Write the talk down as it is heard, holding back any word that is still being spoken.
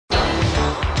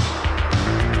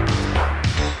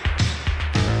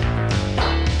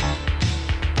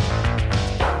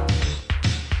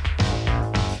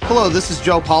Hello, this is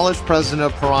Joe Polish, president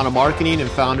of Piranha Marketing and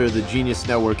founder of the Genius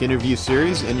Network interview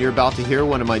series, and you're about to hear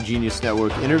one of my Genius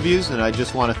Network interviews, and I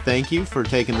just want to thank you for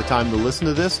taking the time to listen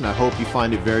to this, and I hope you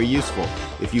find it very useful.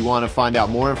 If you want to find out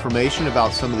more information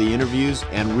about some of the interviews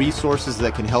and resources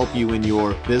that can help you in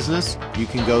your business, you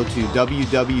can go to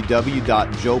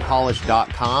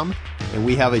www.joepolish.com. And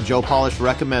we have a Joe Polish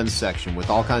Recommends section with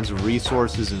all kinds of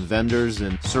resources and vendors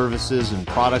and services and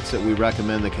products that we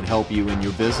recommend that can help you in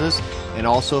your business. And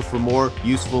also for more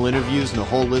useful interviews and a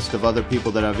whole list of other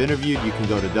people that I've interviewed, you can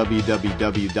go to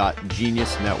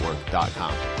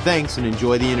www.geniusnetwork.com. Thanks and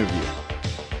enjoy the interview.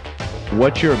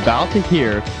 What you're about to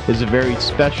hear is a very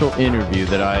special interview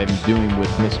that I'm doing with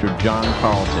Mr. John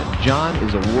Carlton. John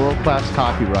is a world-class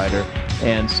copywriter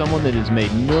and someone that has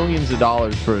made millions of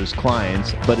dollars for his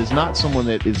clients, but is not someone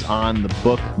that is on the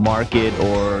book market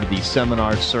or the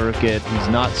seminar circuit. He's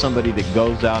not somebody that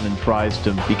goes out and tries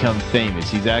to become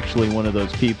famous. He's actually one of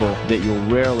those people that you'll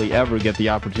rarely ever get the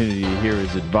opportunity to hear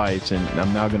his advice, and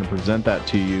I'm now going to present that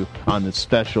to you on this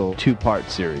special two-part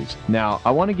series. Now, I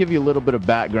want to give you a little bit of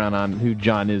background on who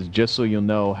John is, just so you'll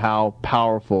know how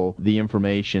powerful the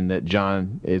information that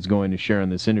John is going to share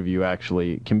in this interview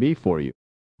actually can be for you.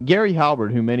 Gary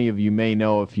Halbert, who many of you may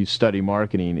know if you study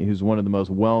marketing, who's one of the most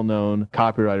well-known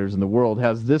copywriters in the world,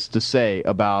 has this to say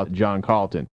about John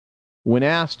Carlton. When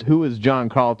asked, who is John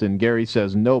Carlton, Gary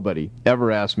says, nobody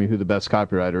ever asks me who the best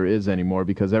copywriter is anymore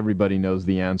because everybody knows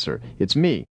the answer. It's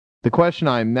me. The question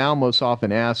I am now most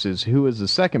often asked is, who is the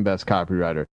second best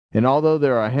copywriter? And although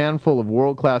there are a handful of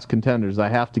world-class contenders, I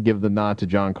have to give the nod to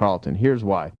John Carlton. Here's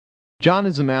why. John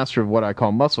is a master of what I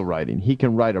call muscle writing. He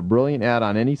can write a brilliant ad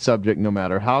on any subject, no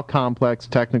matter how complex,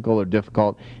 technical, or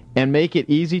difficult, and make it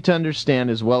easy to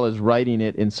understand, as well as writing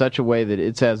it in such a way that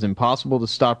it's as impossible to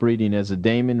stop reading as a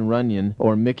Damon Runyon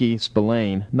or Mickey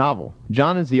Spillane novel.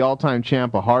 John is the all-time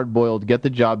champ, a hard-boiled, get the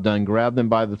job done, grab them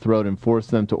by the throat, and force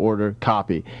them to order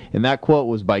copy. And that quote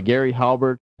was by Gary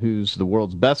Halbert, who's the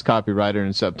world's best copywriter,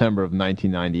 in September of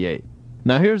 1998.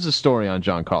 Now here's the story on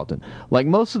John Carlton. Like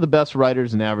most of the best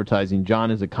writers in advertising, John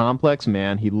is a complex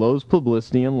man. He loathes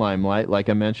publicity and limelight, like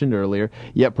I mentioned earlier,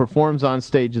 yet performs on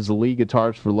stage as a lead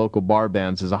guitarist for local bar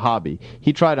bands as a hobby.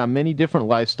 He tried on many different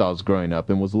lifestyles growing up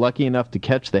and was lucky enough to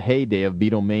catch the heyday of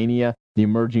Beatlemania, the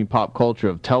emerging pop culture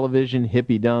of television,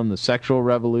 hippiedom, the sexual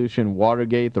revolution,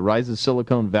 Watergate, the rise of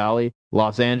Silicon Valley,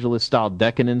 Los Angeles-style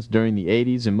decadence during the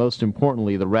 80s, and most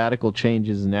importantly, the radical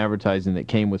changes in advertising that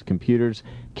came with computers,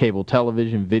 cable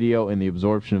television, video, and the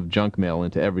absorption of junk mail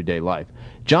into everyday life.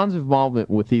 John's involvement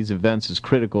with these events is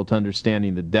critical to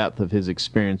understanding the depth of his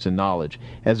experience and knowledge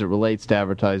as it relates to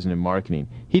advertising and marketing.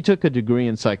 He took a degree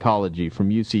in psychology from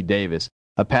UC Davis,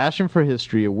 a passion for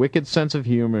history, a wicked sense of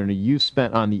humor, and a youth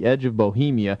spent on the edge of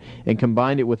bohemia, and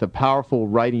combined it with a powerful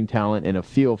writing talent and a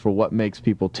feel for what makes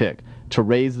people tick, to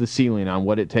raise the ceiling on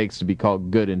what it takes to be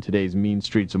called good in today's mean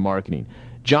streets of marketing.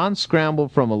 John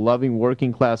scrambled from a loving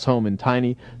working-class home in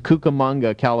tiny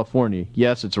Cucamonga, California.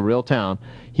 Yes, it's a real town.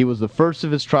 He was the first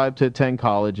of his tribe to attend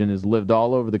college and has lived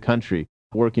all over the country,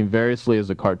 working variously as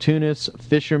a cartoonist,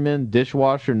 fisherman,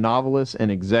 dishwasher, novelist,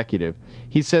 and executive.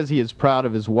 He says he is proud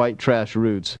of his white trash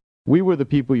roots. We were the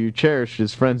people you cherished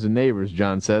as friends and neighbors,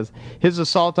 John says. His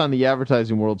assault on the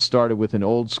advertising world started with an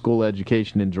old-school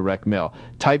education in direct mail,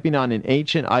 typing on an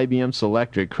ancient IBM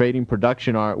Selectric, creating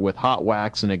production art with hot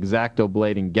wax and X-Acto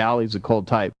blade and galleys of cold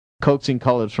type, coaxing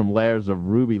colors from layers of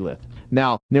ruby lith.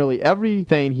 Now, nearly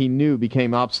everything he knew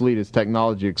became obsolete as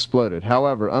technology exploded.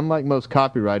 However, unlike most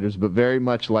copywriters, but very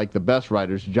much like the best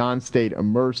writers, John stayed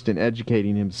immersed in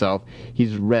educating himself.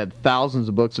 He's read thousands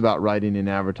of books about writing and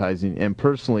advertising, and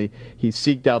personally, he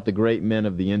seeked out the great men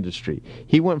of the industry.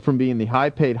 He went from being the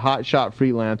high-paid, hotshot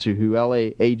freelancer who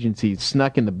LA agencies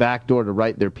snuck in the back door to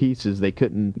write their pieces they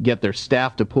couldn't get their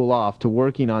staff to pull off, to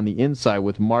working on the inside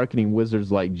with marketing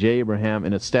wizards like Jay Abraham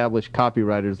and established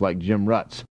copywriters like Jim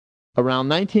Rutz. Around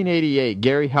 1988,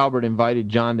 Gary Halbert invited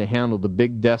John to handle the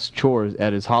big desk chores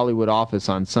at his Hollywood office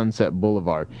on Sunset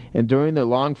Boulevard, and during their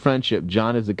long friendship,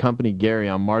 John has accompanied Gary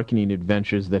on marketing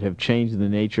adventures that have changed the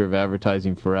nature of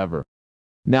advertising forever.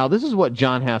 Now, this is what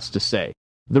John has to say.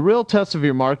 The real test of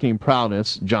your marketing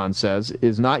prowess, John says,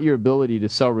 is not your ability to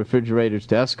sell refrigerators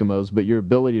to Eskimos, but your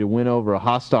ability to win over a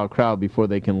hostile crowd before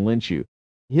they can lynch you.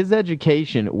 His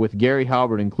education with Gary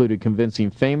Halbert included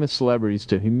convincing famous celebrities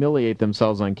to humiliate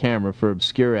themselves on camera for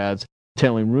obscure ads,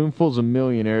 telling roomfuls of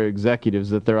millionaire executives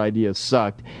that their ideas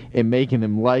sucked, and making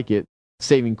them like it,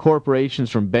 saving corporations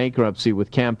from bankruptcy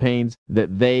with campaigns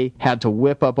that they had to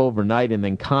whip up overnight and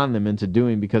then con them into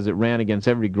doing because it ran against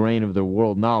every grain of their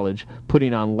world knowledge,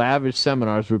 putting on lavish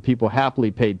seminars where people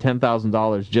happily paid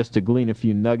 $10,000 just to glean a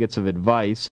few nuggets of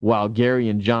advice, while Gary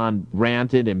and John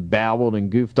ranted and babbled and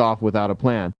goofed off without a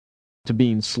plan, to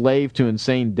being slave to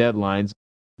insane deadlines.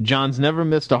 John's never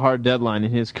missed a hard deadline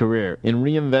in his career in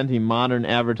reinventing modern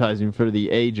advertising for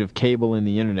the age of cable and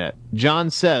the internet.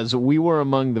 John says, "We were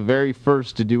among the very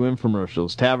first to do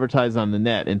infomercials, to advertise on the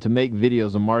net, and to make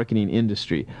videos a marketing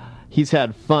industry." He's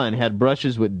had fun, had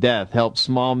brushes with death, helped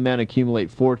small men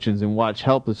accumulate fortunes, and watched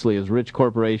helplessly as rich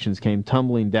corporations came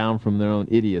tumbling down from their own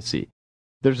idiocy.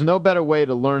 There's no better way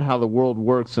to learn how the world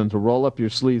works than to roll up your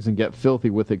sleeves and get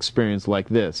filthy with experience like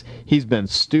this. He's been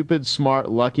stupid, smart,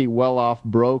 lucky, well-off,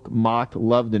 broke, mocked,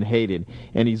 loved, and hated,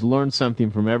 and he's learned something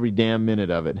from every damn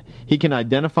minute of it. He can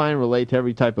identify and relate to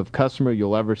every type of customer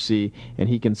you'll ever see, and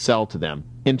he can sell to them.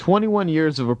 In 21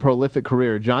 years of a prolific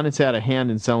career, John has had a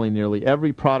hand in selling nearly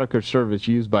every product or service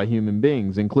used by human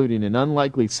beings, including an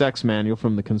unlikely sex manual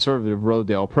from the conservative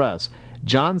Rodale Press.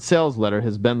 John's sales letter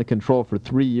has been the control for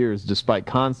 3 years, despite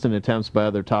constant attempts by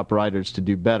other top writers to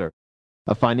do better.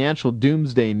 A financial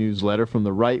doomsday newsletter from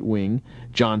the right wing,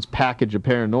 John's package of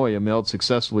paranoia mailed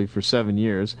successfully for 7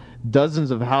 years,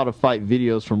 dozens of how-to-fight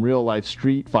videos from real-life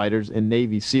street fighters and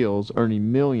Navy SEALs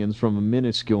earning millions from a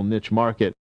minuscule niche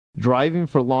market, driving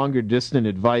for longer distant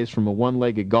advice from a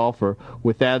one-legged golfer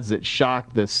with ads that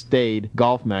shocked the staid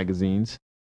golf magazines,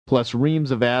 plus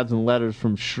reams of ads and letters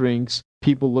from shrinks,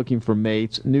 people looking for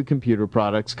mates, new computer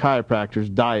products,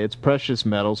 chiropractors, diets, precious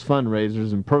metals,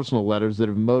 fundraisers, and personal letters that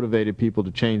have motivated people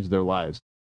to change their lives.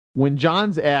 When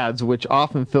John's ads, which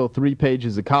often fill 3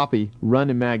 pages of copy, run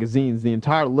in magazines, the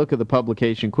entire look of the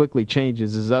publication quickly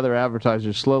changes as other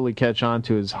advertisers slowly catch on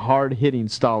to his hard-hitting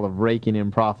style of raking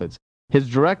in profits. His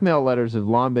direct mail letters have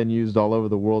long been used all over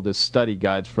the world as study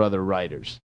guides for other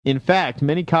writers. In fact,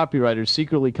 many copywriters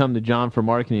secretly come to John for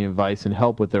marketing advice and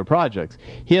help with their projects.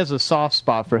 He has a soft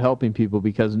spot for helping people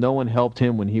because no one helped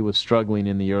him when he was struggling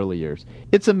in the early years.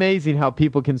 "It's amazing how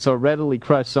people can so readily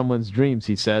crush someone's dreams,"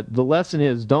 he said. "The lesson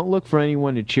is, don't look for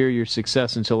anyone to cheer your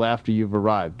success until after you've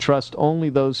arrived. Trust only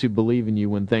those who believe in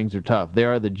you when things are tough. They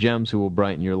are the gems who will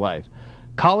brighten your life."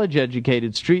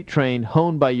 College-educated, street-trained,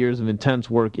 honed by years of intense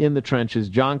work in the trenches,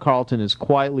 John Carlton has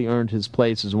quietly earned his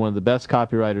place as one of the best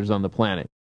copywriters on the planet.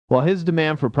 While his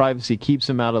demand for privacy keeps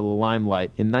him out of the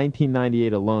limelight, in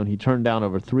 1998 alone he turned down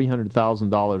over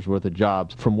 $300,000 worth of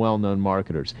jobs from well-known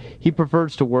marketers. He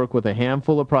prefers to work with a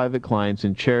handful of private clients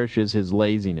and cherishes his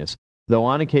laziness, though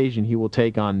on occasion he will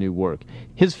take on new work.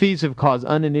 His fees have caused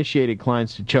uninitiated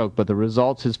clients to choke, but the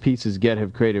results his pieces get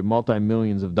have created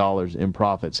multi-millions of dollars in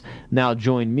profits. Now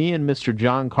join me and Mr.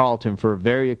 John Carlton for a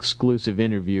very exclusive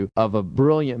interview of a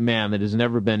brilliant man that has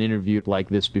never been interviewed like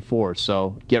this before.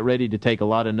 So get ready to take a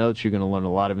lot of notes. You're going to learn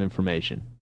a lot of information.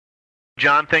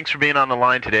 John, thanks for being on the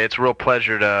line today. It's a real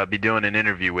pleasure to be doing an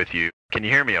interview with you. Can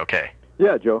you hear me okay?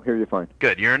 Yeah, Joe, hear you fine.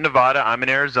 Good. You're in Nevada. I'm in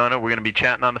Arizona. We're going to be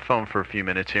chatting on the phone for a few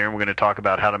minutes here, and we're going to talk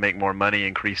about how to make more money,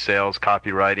 increase sales,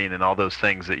 copywriting, and all those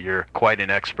things that you're quite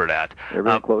an expert at. They're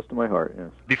very close to my heart,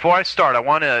 yes. Before I start, I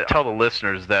want to tell the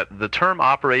listeners that the term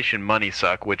Operation Money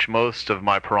Suck, which most of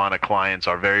my Piranha clients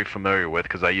are very familiar with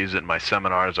because I use it in my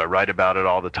seminars, I write about it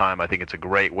all the time. I think it's a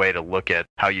great way to look at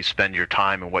how you spend your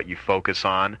time and what you focus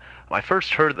on. I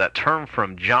first heard that term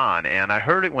from John, and I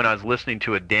heard it when I was listening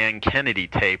to a Dan Kennedy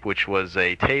tape, which was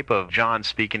a tape of John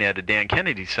speaking at a Dan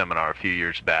Kennedy seminar a few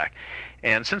years back.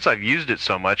 And since I've used it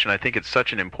so much, and I think it's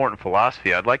such an important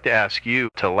philosophy, I'd like to ask you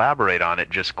to elaborate on it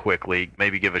just quickly,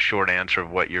 maybe give a short answer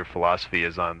of what your philosophy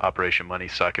is on Operation Money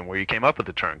Suck and where you came up with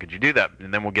the term. Could you do that?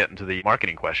 And then we'll get into the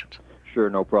marketing questions. Sure,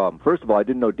 no problem. First of all, I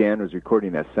didn't know Dan was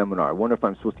recording that seminar. I wonder if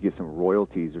I'm supposed to get some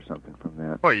royalties or something from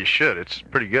that. Well, you should. It's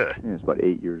pretty good. Yeah, it's about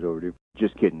 8 years overdue.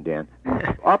 Just kidding, Dan.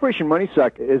 Operation Money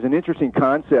Suck is an interesting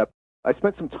concept. I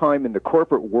spent some time in the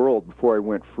corporate world before I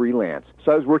went freelance.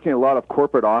 So I was working in a lot of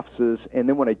corporate offices, and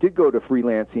then when I did go to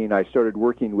freelancing, I started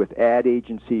working with ad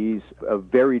agencies, a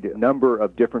varied number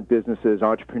of different businesses,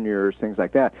 entrepreneurs, things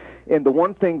like that. And the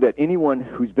one thing that anyone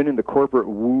who's been in the corporate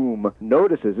womb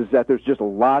notices is that there's just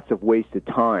lots of wasted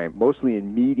time, mostly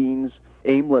in meetings,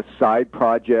 aimless side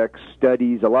projects,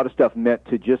 studies, a lot of stuff meant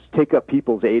to just take up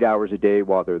people's 8 hours a day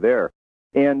while they're there.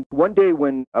 And one day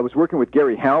when I was working with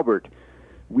Gary Halbert,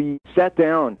 we sat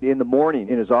down in the morning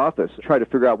in his office to try to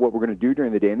figure out what we're going to do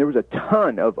during the day, and there was a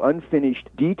ton of unfinished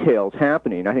details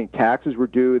happening. I think taxes were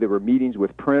due, there were meetings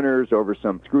with printers over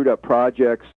some screwed-up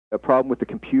projects, a problem with the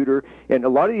computer, and a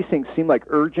lot of these things seemed like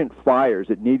urgent fires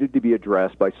that needed to be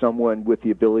addressed by someone with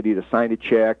the ability to sign a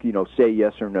check, say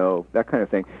yes or no, that kind of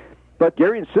thing. But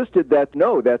Gary insisted that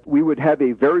that we would have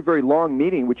a very, very long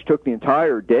meeting, which took the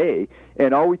entire day,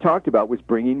 and all we talked about was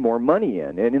bringing more money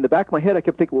in. And in the back of my head, I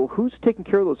kept thinking, well, who's taking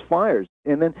care of those fires?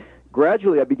 And then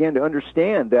gradually I began to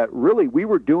understand that really we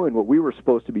were doing what we were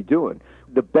supposed to be doing.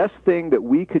 The best thing that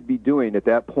we could be doing at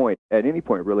that point, at any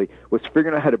point really, was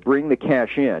figuring out how to bring the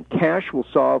cash in. Cash will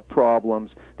solve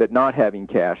problems that not having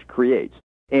cash creates.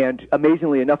 And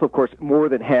amazingly enough, of course, more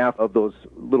than half of those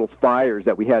little fires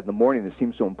that we had in the morning that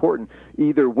seemed so important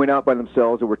either went out by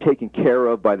themselves or were taken care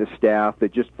of by the staff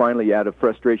that just finally, out of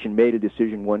frustration, made a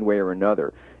decision one way or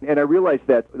another. And I realized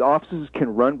that offices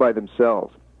can run by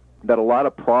themselves, that a lot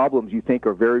of problems you think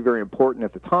are very, very important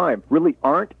at the time really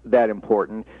aren't that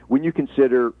important when you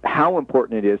consider how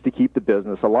important it is to keep the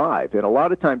business alive. And a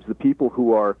lot of times the people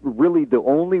who are really the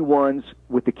only ones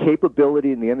with the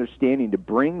capability and the understanding to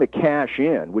bring the cash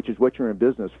in, which is what you're in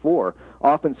business for,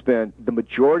 often spend the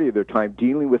majority of their time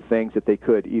dealing with things that they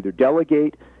could either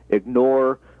delegate,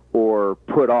 ignore, or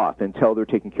put off until they're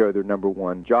taking care of their number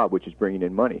one job, which is bringing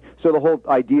in money. So the whole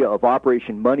idea of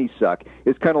Operation Money Suck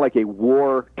is kind of like a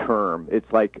war term. It's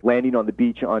like landing on the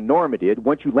beach on Normandy.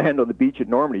 Once you land on the beach at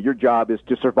Normandy, your job is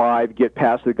to survive, get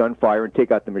past the gunfire, and take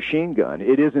out the machine gun.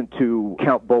 It isn't to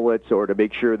count bullets or to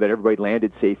make sure that everybody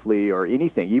landed safely or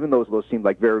anything. Even though those seem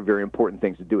like very, very important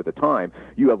things to do at the time,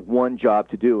 you have one job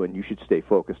to do, and you should stay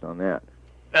focused on that.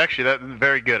 Actually, that's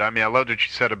very good. I mean, I loved what you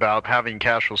said about having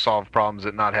cash will solve problems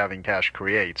that not having cash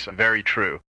creates. Very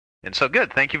true. And so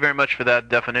good. Thank you very much for that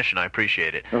definition. I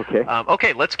appreciate it. Okay.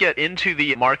 Okay, let's get into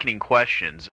the marketing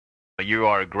questions. You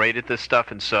are great at this stuff,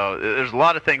 and so there's a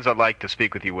lot of things I'd like to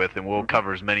speak with you with, and we'll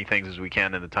cover as many things as we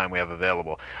can in the time we have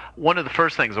available. One of the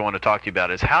first things I want to talk to you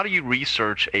about is how do you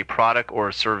research a product or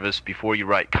a service before you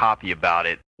write copy about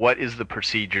it? What is the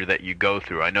procedure that you go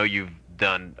through? I know you've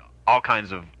done all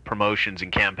kinds of promotions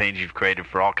and campaigns you've created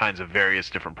for all kinds of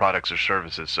various different products or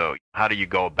services. So how do you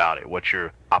go about it? What's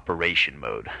your operation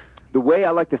mode? The way I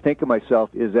like to think of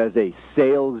myself is as a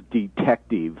sales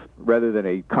detective rather than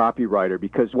a copywriter,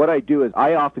 because what I do is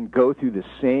I often go through the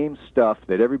same stuff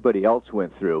that everybody else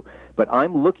went through, but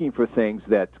I'm looking for things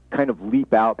that kind of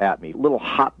leap out at me, little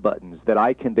hot buttons that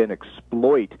I can then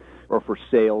exploit, or for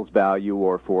sales value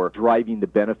or for driving the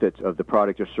benefits of the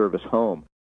product or service home.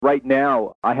 Right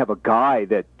now, I have a guy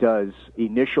that does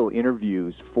initial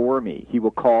interviews for me. He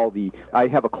will I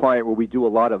have a client where we do a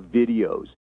lot of videos.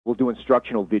 We'll do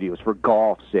instructional videos for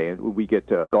golf, say, and we get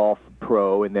to Golf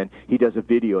Pro, and then he does a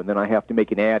video, and then I have to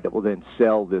make an ad that will then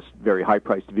sell this very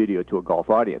high-priced video to a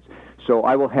golf audience. So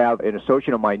I will have an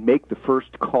associate of mine make the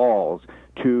first calls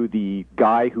to the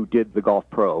guy who did the Golf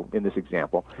Pro in this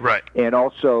example, right, and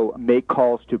also make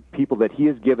calls to people that he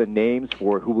has given names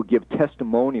for who will give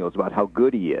testimonials about how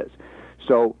good he is.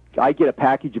 So I get a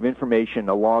package of information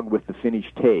along with the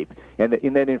finished tape, and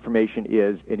in that information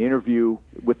is an interview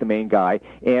with the main guy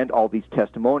and all these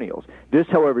testimonials. This,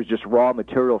 however, is just raw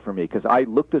material for me because I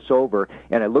look this over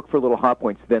and I look for little hot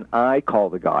points. Then I call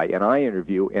the guy and I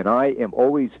interview, and I am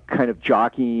always kind of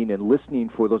jockeying and listening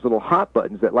for those little hot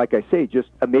buttons that, like I say, just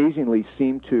amazingly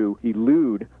seem to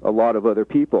elude a lot of other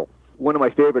people. One of my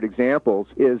favorite examples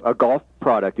is a golf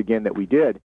product, again, that we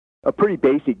did. A pretty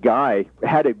basic guy,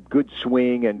 had a good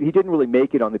swing, and he didn't really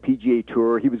make it on the PGA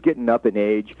Tour. He was getting up in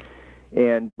age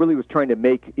and really was trying to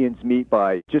make ends meet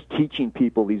by just teaching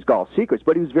people these golf secrets,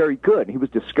 but he was very good. He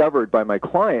was discovered by my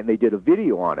client, and they did a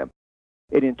video on him.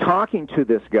 And in talking to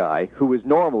this guy, who was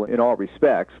normal in all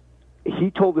respects, he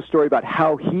told the story about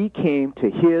how he came to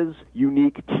his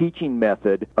unique teaching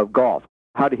method of golf,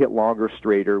 how to hit longer,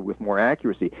 straighter, with more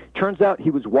accuracy. Turns out he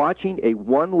was watching a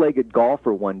one-legged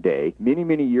golfer one day, many,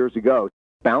 many years ago,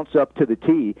 bounce up to the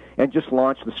tee and just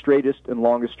launch the straightest and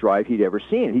longest drive he'd ever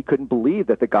seen. He couldn't believe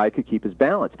that the guy could keep his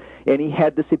balance. And he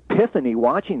had this epiphany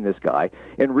watching this guy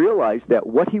and realized that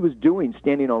what he was doing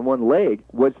standing on one leg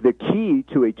was the key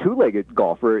to a two-legged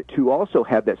golfer to also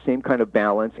have that same kind of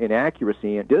balance and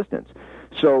accuracy and distance.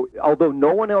 So although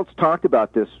no one else talked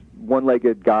about this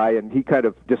one-legged guy and he kind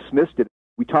of dismissed it,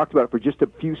 we talked about it for just a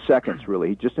few seconds,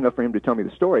 really, just enough for him to tell me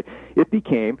the story. It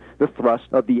became the thrust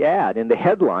of the ad, and the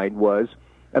headline was,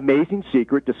 "Amazing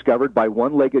secret discovered by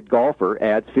one-legged golfer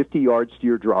adds 50 yards to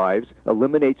your drives,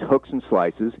 eliminates hooks and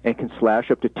slices, and can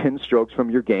slash up to 10 strokes from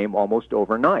your game almost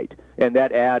overnight." And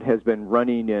that ad has been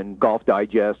running in Golf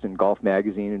Digest and Golf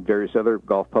Magazine and various other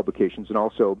golf publications, and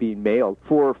also being mailed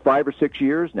for 5 or 6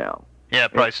 years now. Yeah,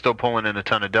 probably still pulling in a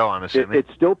ton of dough, I'm assuming. It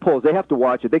still pulls. They have to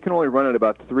watch it. They can only run it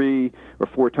about 3 or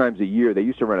 4 times a year. They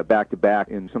used to run it back-to-back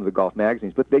in some of the golf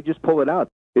magazines, but they just pull it out.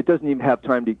 It doesn't even have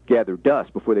time to gather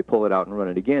dust before they pull it out and run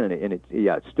it again, and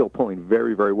it's still pulling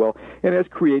very, very well, and has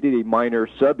created a minor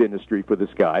sub-industry for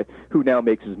this guy who now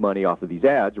makes his money off of these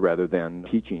ads rather than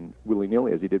teaching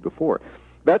willy-nilly as he did before.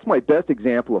 That's my best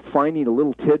example of finding a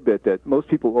little tidbit that most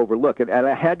people overlook, and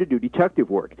I had to do detective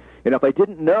work. And if I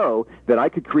didn't know that I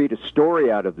could create a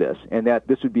story out of this and that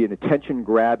this would be an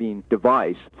attention-grabbing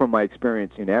device from my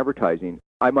experience in advertising,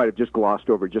 I might have just glossed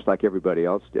over it just like everybody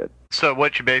else did. So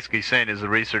what you're basically saying is the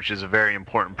research is a very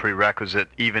important prerequisite,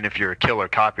 even if you're a killer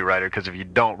copywriter, because if you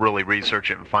don't really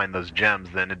research it and find those gems,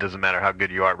 then it doesn't matter how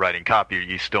good you are at writing copy,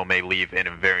 you still may leave a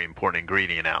very important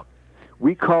ingredient out.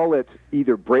 We call it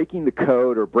either breaking the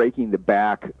code or breaking the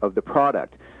back of the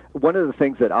product. One of the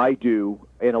things that I do,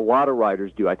 and a lot of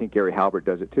writers do, I think Gary Halbert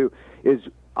does it too, is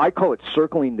I call it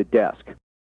circling the desk.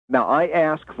 Now, I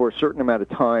ask for a certain amount of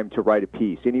time to write a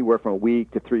piece, anywhere from a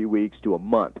week to 3 weeks to a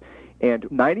month. And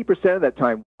 90% of that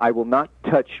time, I will not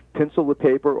touch pencil to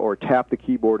paper or tap the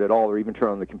keyboard at all or even turn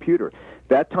on the computer.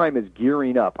 That time is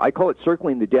gearing up. I call it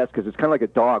circling the desk because it's kind of like a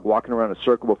dog walking around a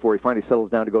circle before he finally settles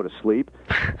down to go to sleep.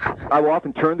 I will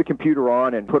often turn the computer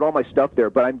on and put all my stuff there,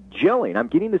 but I'm gelling. I'm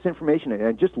getting this information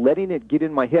and just letting it get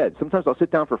in my head. Sometimes I'll sit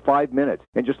down for 5 minutes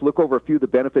and just look over a few of the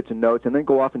benefits and notes and then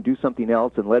go off and do something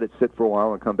else and let it sit for a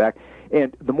while and come back.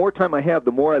 And the more time I have,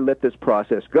 the more I let this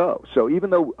process go. So even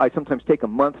though I sometimes take a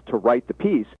month to write the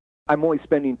piece, I'm only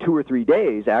spending 2 or 3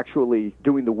 days actually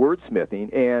doing the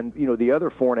wordsmithing, and the other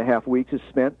 4.5 weeks is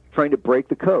spent trying to break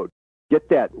the code. Get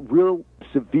that real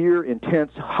severe,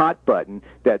 intense hot button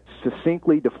that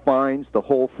succinctly defines the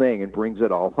whole thing and brings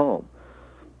it all home.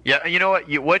 Yeah, you know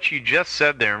what you just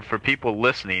said there, and for people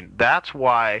listening, that's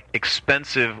why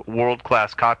expensive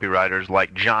world-class copywriters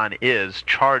like John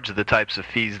charge the types of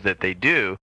fees that they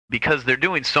do, because they're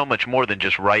doing so much more than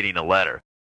just writing a letter.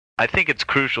 I think it's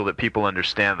crucial that people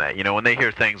understand that. When they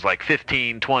hear things like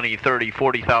 $15,000, $20,000, $30,000,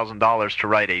 $40,000 to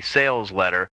write a sales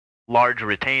letter, large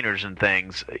retainers and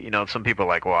things, some people are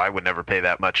like, well, I would never pay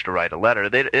that much to write a letter.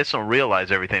 They just don't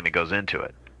realize everything that goes into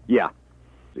it. Yeah.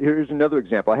 Here's another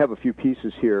example. I have a few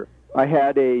pieces here. I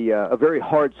had a very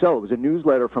hard sell. It was a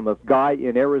newsletter from a guy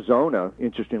in Arizona,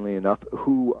 interestingly enough,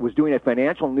 who was doing a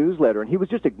financial newsletter, and he was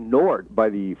just ignored by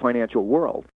the financial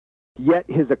world. Yet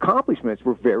his accomplishments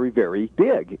were very, very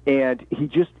big, and he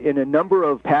just, in a number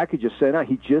of packages sent out,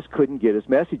 he just couldn't get his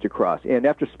message across. And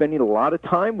after spending a lot of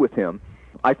time with him,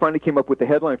 I finally came up with the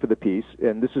headline for the piece,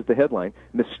 and this is the headline: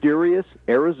 Mysterious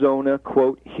Arizona,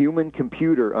 quote, human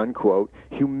computer, unquote,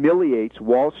 humiliates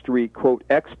Wall Street, quote,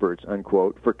 experts,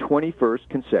 unquote, for 21st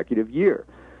consecutive year.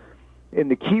 And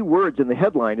the key words in the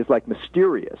headline is like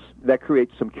mysterious. That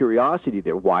creates some curiosity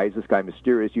there. Why is this guy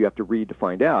mysterious? You have to read to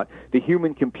find out. The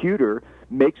human computer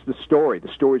makes the story.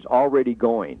 The story's already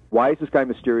going. Why is this guy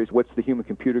mysterious? What's the human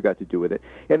computer got to do with it?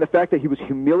 And the fact that he was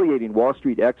humiliating Wall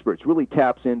Street experts really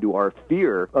taps into our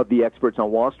fear of the experts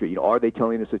on Wall Street. Are they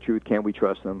telling us the truth? Can we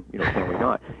trust them? Can we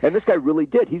not? And this guy really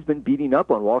did. He's been beating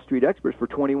up on Wall Street experts for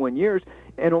 21 years,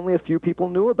 and only a few people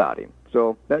knew about him.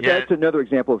 So that's another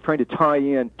example of trying to tie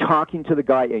in talking to the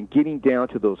guy and getting down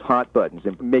to those hot buttons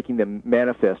and making them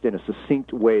manifest in a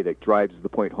succinct way that drives the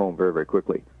point home very, very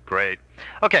quickly. Great.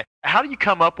 Okay, how do you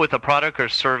come up with a product or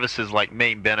services like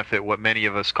main benefit, what many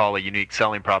of us call a unique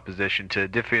selling proposition, to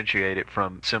differentiate it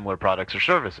from similar products or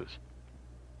services?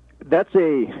 That's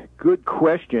a good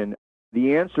question.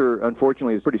 The answer,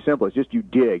 unfortunately, is pretty simple. It's just you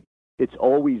dig. It's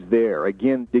always there.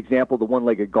 Again, the example of the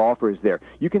one-legged golfer is there.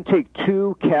 You can take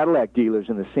 2 Cadillac dealers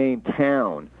in the same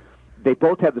town. They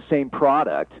both have the same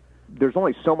product. There's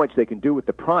only so much they can do with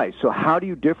the price. So how do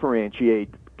you differentiate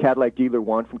Cadillac dealer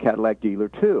 1 from Cadillac dealer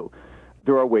 2?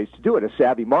 There are ways to do it. A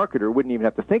savvy marketer wouldn't even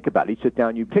have to think about it. He'd sit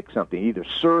down, you pick something, either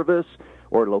service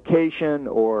or location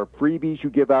or freebies you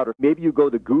give out, or maybe you go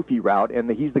the goofy route,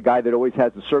 and he's the guy that always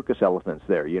has the circus elephants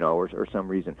there, or some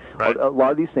reason. Right. A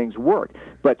lot of these things work.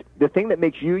 But the thing that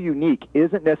makes you unique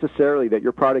isn't necessarily that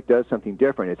your product does something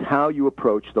different. It's how you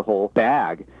approach the whole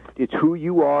bag. It's who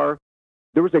you are.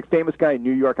 There was a famous guy in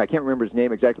New York, I can't remember his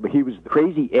name exactly, but he was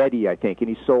Crazy Eddie, I think, and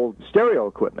he sold stereo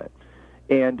equipment.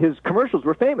 And his commercials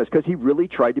were famous because he really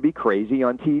tried to be crazy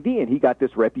on TV, and he got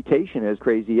this reputation as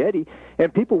Crazy Eddie.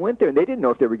 And people went there, and they didn't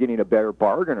know if they were getting a better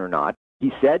bargain or not.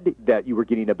 He said that you were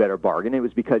getting a better bargain. It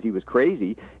was because he was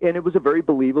crazy, and it was a very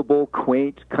believable,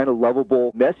 quaint, kind of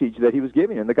lovable message that he was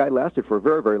giving. And the guy lasted for a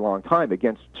very, very long time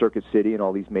against Circuit City and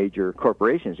all these major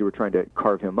corporations who were trying to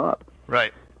carve him up.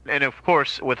 Right. And of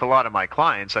course, with a lot of my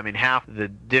clients, I mean, half the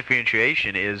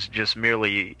differentiation is just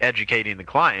merely educating the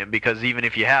client, because even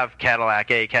if you have Cadillac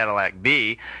A, Cadillac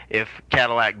B, if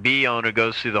Cadillac B owner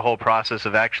goes through the whole process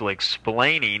of actually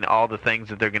explaining all the things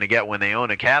that they're going to get when they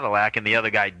own a Cadillac and the other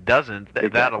guy doesn't,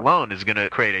 that alone is going to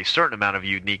create a certain amount of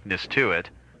uniqueness to it.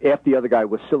 If the other guy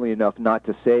was silly enough not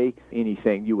to say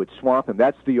anything, you would swamp him.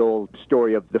 That's the old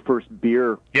story of the first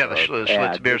beer the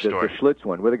Schlitz beer story. The Schlitz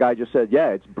one, where the guy just said, yeah,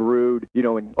 it's brewed,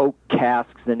 in oak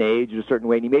casks and aged a certain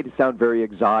way, and he made it sound very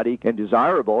exotic and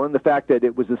desirable, and the fact that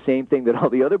it was the same thing that all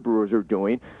the other brewers are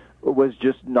doing was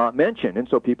just not mentioned. And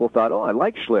so people thought, oh, I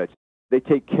like Schlitz. They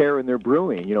take care in their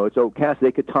brewing. It's oak cask.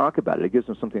 They could talk about it. It gives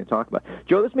them something to talk about.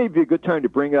 Joe, this may be a good time to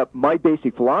bring up my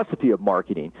basic philosophy of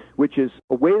marketing, which is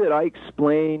a way that I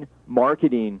explain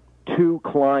marketing to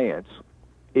clients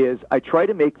is I try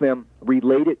to make them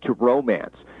relate it to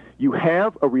romance. You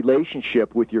have a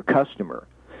relationship with your customer.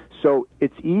 So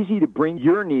it's easy to bring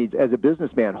your needs as a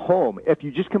businessman home if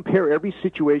you just compare every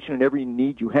situation and every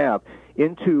need you have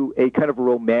into a kind of a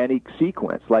romantic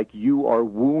sequence, like you are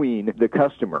wooing the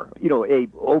customer. A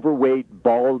overweight,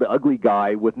 bald, ugly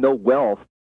guy with no wealth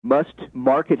must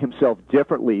market himself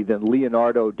differently than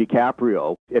Leonardo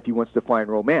DiCaprio if he wants to find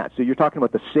romance. So you're talking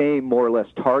about the same, more or less,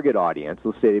 target audience.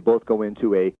 Let's say they both go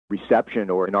into a reception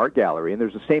or an art gallery, and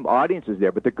there's the same audiences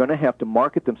there, but they're going to have to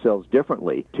market themselves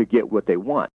differently to get what they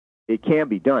want. It can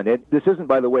be done. This isn't,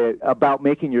 by the way, about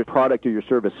making your product or your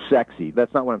service sexy.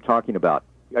 That's not what I'm talking about.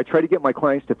 I try to get my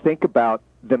clients to think about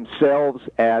themselves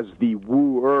as the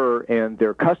wooer and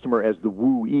their customer as the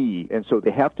wooee, and so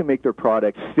they have to make their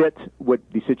product fit what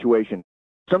the situation.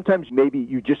 Sometimes maybe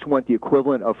you just want the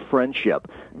equivalent of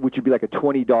friendship, which would be like a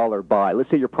 $20 buy. Let's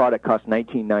say your product costs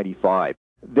 $19.95.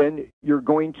 Then you're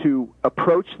going to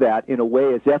approach that in a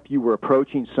way as if you were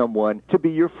approaching someone to be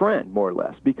your friend, more or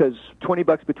less, because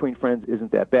 $20 between friends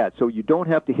isn't that bad. So you don't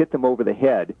have to hit them over the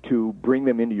head to bring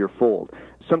them into your fold.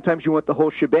 Sometimes you want the whole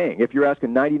shebang. If you're asking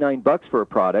 $99 for a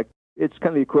product, it's kind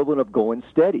of the equivalent of going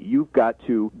steady. You've got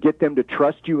to get them to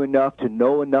trust you enough, to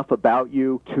know enough about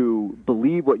you, to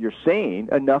believe what you're saying,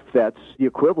 enough that's the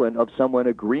equivalent of someone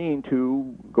agreeing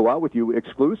to go out with you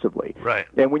exclusively. Right.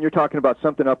 And when you're talking about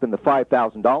something up in the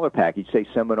 $5,000 package, say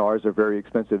seminars or very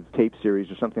expensive tape series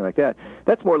or something like that,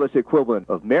 that's more or less the equivalent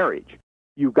of marriage.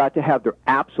 You've got to have their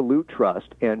absolute trust,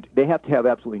 and they have to have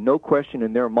absolutely no question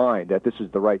in their mind that this is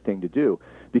the right thing to do.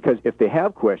 Because if they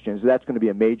have questions, that's going to be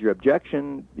a major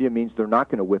objection. It means they're not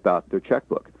going to whip out their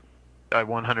checkbook. I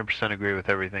 100% agree with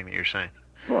everything that you're saying.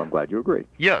 Well, I'm glad you agree.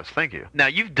 Yes, thank you. Now,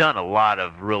 you've done a lot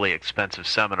of really expensive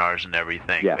seminars and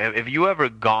everything. Yeah. Have you ever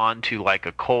gone to like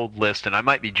a cold list, and I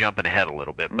might be jumping ahead a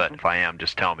little bit, but if I am,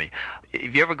 just tell me.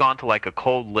 Have you ever gone to like a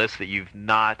cold list that you've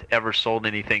not ever sold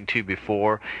anything to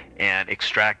before and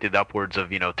extracted upwards of,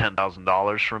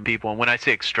 $10,000 from people? And when I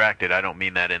say extracted, I don't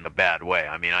mean that in a bad way.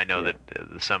 I mean, I know that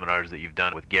the seminars that you've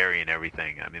done with Gary and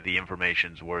everything, I mean, the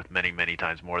information's worth many, many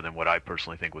times more than what I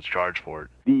personally think was charged for it.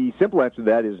 The simple answer to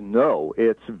that is no.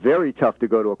 It's very tough to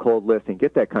go to a cold list and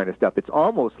get that kind of stuff. It's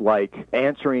almost like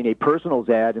answering a personals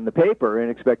ad in the paper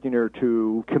and expecting her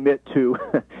to commit to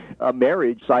a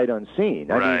marriage sight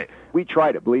unseen. I mean, we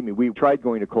tried it. Believe me, we tried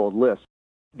going to cold lists.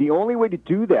 The only way to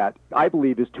do that, I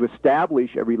believe, is to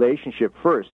establish a relationship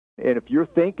first. And if you're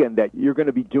thinking that you're going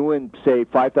to be doing, say,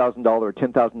 $5,000 or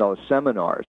 $10,000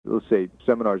 seminars, let's say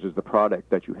seminars is the product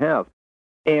that you have,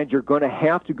 and you're going to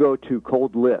have to go to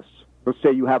cold lists. Let's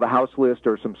say you have a house list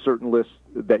or some certain lists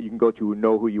that you can go to who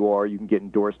know who you are. You can get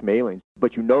endorsed mailings.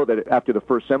 But you know that after the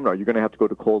first seminar, you're going to have to go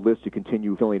to cold lists to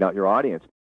continue filling out your audience.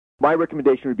 My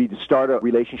recommendation would be to start a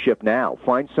relationship now.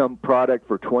 Find some product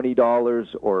for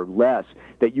 $20 or less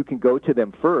that you can go to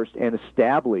them first and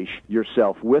establish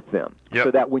yourself with them. Yep.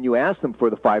 So that when you ask them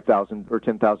for the $5,000 or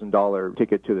 $10,000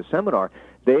 ticket to the seminar,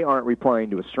 they aren't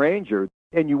replying to a stranger.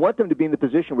 And you want them to be in the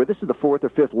position where this is the fourth or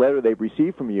fifth letter they've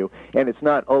received from you, and it's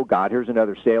not, oh, God, here's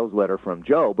another sales letter from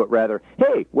Joe, but rather,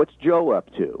 hey, what's Joe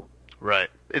up to? Right.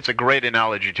 It's a great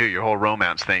analogy, too, your whole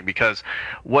romance thing, because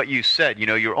what you said,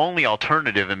 your only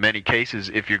alternative in many cases,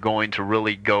 if you're going to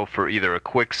really go for either a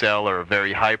quick sale or a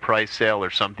very high-price sale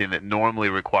or something that normally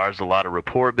requires a lot of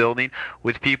rapport building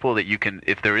with people, that you can,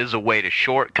 if there is a way to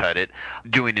shortcut it,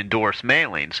 doing endorsed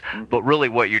mailings. But really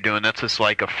what you're doing, that's just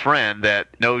like a friend that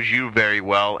knows you very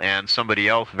well and somebody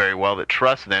else very well that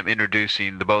trusts them,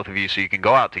 introducing the both of you so you can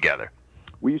go out together.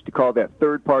 We used to call that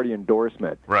third-party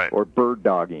endorsement, or bird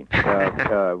dogging.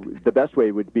 The best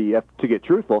way would be, to get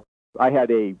truthful, I had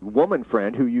a woman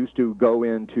friend who used to go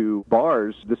into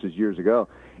bars, this is years ago,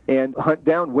 and hunt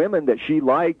down women that she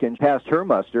liked and passed her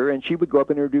muster, and she would go up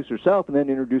and introduce herself and then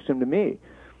introduce them to me.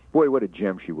 Boy, what a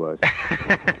gem she was.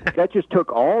 That just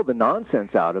took all the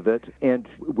nonsense out of it, and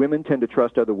women tend to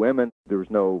trust other women. There was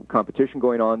no competition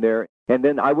going on there. And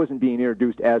then I wasn't being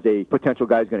introduced as a potential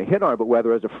guy who's going to hit on her, but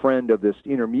rather as a friend of this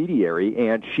intermediary,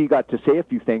 and she got to say a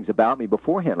few things about me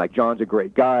beforehand, like, John's a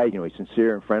great guy, he's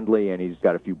sincere and friendly, and he's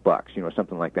got a few bucks,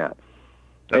 something like that.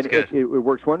 That's and good. It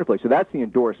works wonderfully. So that's the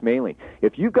endorsed mailing.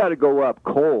 If you've got to go up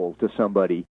cold to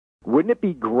somebody, wouldn't it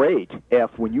be great if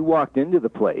when you walked into the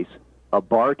place, a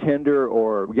bartender,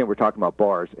 or again, we're talking about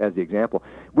bars as the example,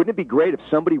 wouldn't it be great if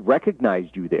somebody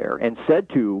recognized you there and said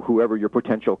to whoever your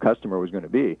potential customer was going to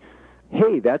be,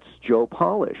 hey, that's Joe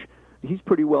Polish. He's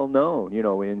pretty well known,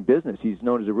 in business. He's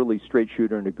known as a really straight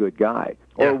shooter and a good guy.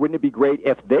 Yeah. Or wouldn't it be great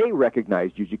if they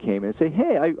recognized you as you came in and say,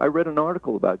 hey, I read an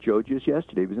article about Joe just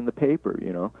yesterday. It was in the paper,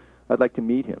 I'd like to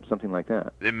meet him, something like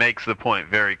that. It makes the point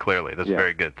very clearly. That's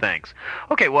very good. Thanks.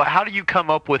 Okay, well, how do you come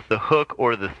up with the hook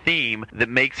or the theme that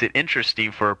makes it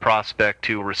interesting for a prospect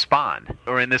to respond,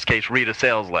 or in this case, read a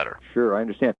sales letter? Sure, I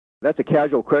understand. That's a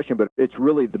casual question, but it's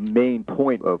really the main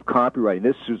point of copywriting.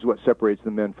 This is what separates the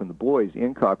men from the boys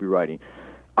in copywriting.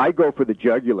 I go for the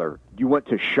jugular. You want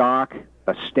to shock,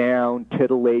 astound,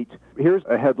 titillate. Here's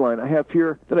a headline I have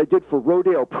here that I did for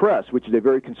Rodale Press, which is a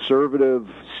very conservative,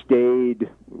 staid,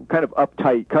 kind of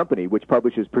uptight company, which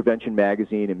publishes Prevention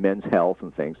Magazine and Men's Health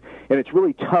and things. And it's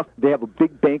really tough. They have a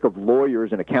big bank of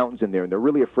lawyers and accountants in there, and they're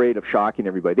really afraid of shocking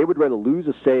everybody. They would rather lose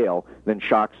a sale than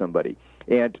shock somebody.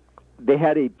 And they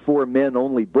had a for men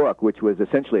only book, which was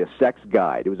essentially a sex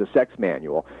guide. It was a sex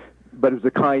manual, but it was the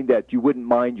kind that you wouldn't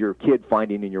mind your kid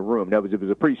finding in your room. It was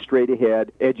a pretty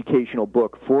straight-ahead educational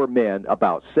book for men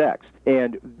about sex.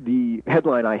 And the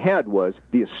headline I had was,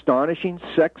 The Astonishing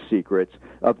Sex Secrets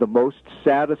of the Most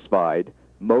Satisfied,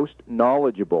 Most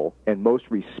Knowledgeable, and Most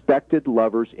Respected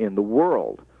Lovers in the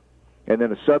World. And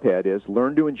then a subhead is,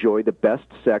 Learn to enjoy the best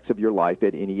sex of your life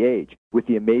at any age, with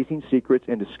the amazing secrets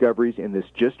and discoveries in this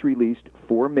just-released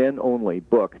for men only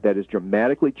book that is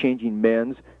dramatically changing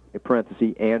men's, in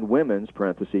parentheses, and women's,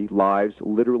 parentheses, lives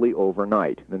literally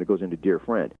overnight. And then it goes into Dear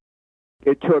Friend.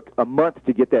 It took a month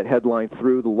to get that headline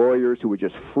through. The lawyers who were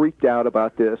just freaked out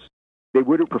about this, they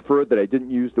would have preferred that I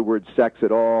didn't use the word sex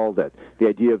at all, that the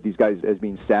idea of these guys as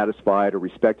being satisfied or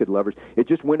respected lovers, it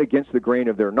just went against the grain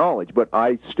of their knowledge. But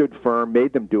I stood firm,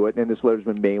 made them do it, and this letter's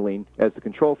been mailing as the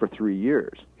control for 3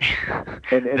 years.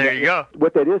 And there you go.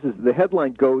 What that is the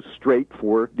headline goes straight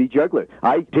for the jugular.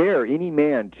 I dare any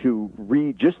man to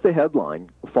read just the headline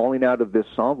falling out of this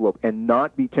envelope and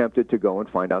not be tempted to go and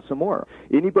find out some more.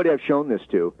 Anybody I've shown this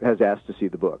to has asked to see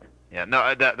the book. Yeah,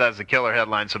 no, that's a killer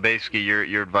headline. So basically,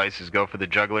 your advice is go for the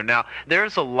jugular. Now,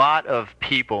 there's a lot of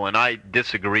people, and I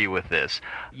disagree with this.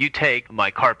 You take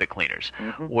my carpet cleaners,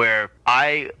 where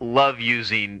I love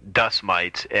using dust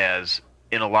mites as,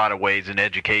 in a lot of ways, an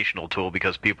educational tool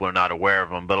because people are not aware of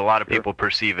them, but a lot of people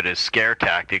perceive it as scare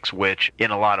tactics, which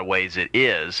in a lot of ways it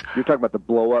is. You're talking about the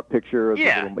blow-up picture? Of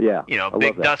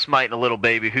Big dust mite and a little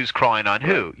baby, who's crawling on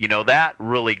who? That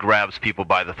really grabs people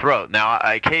by the throat. Now,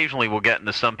 I occasionally will get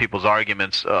into some people's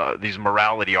arguments, these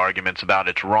morality arguments about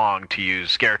it's wrong to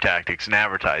use scare tactics in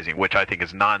advertising, which I think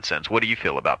is nonsense. What do you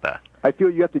feel about that? I feel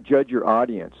you have to judge your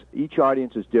audience. Each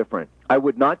audience is different. I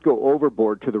would not go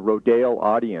overboard to the Rodale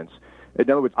audience. In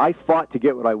other words, I fought to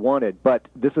get what I wanted, but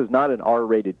this is not an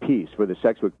R-rated piece for the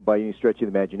sex book by any stretch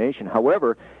of the imagination.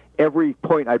 However, every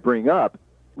point I bring up,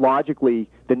 logically,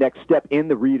 the next step in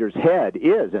the reader's head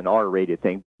is an R-rated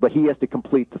thing, but he has to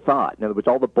complete the thought. In other words,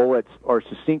 all the bullets are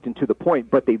succinct and to the point,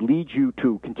 but they lead you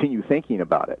to continue thinking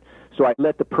about it. So I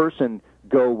let the person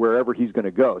go wherever he's going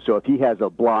to go. So if he has a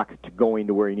block to going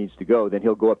to where he needs to go, then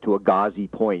he'll go up to a gauzy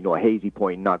point, a hazy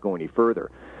point, and not go any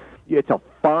further. It's a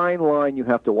fine line you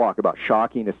have to walk about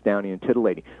shocking, astounding, and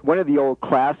titillating. One of the old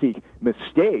classic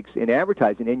mistakes in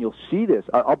advertising, and you'll see this,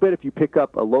 I'll bet if you pick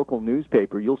up a local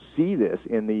newspaper, you'll see this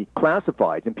in the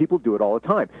classifieds, and people do it all the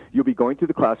time. You'll be going through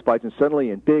the classifieds, and suddenly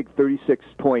in big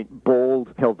 36-point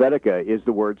bold Helvetica is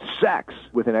the word sex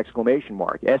with an exclamation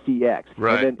mark, S-E-X.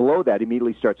 Right. And then below that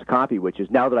immediately starts a copy, which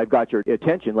is, now that I've got your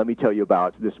attention, let me tell you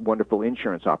about this wonderful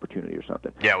insurance opportunity or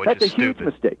something. Yeah, which That's is a huge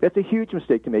stupid. mistake. That's a huge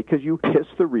mistake to make because you piss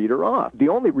the reader off. The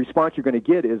only response you're going to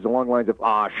get is along the lines of,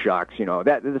 shucks,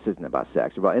 this isn't about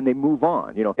sex, and they move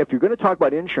on. If you're going to talk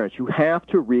about insurance, you have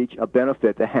to reach a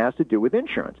benefit that has to do with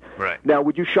insurance. Right. Now,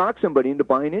 would you shock somebody into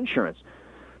buying insurance?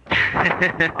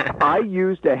 I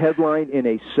used a headline in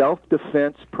a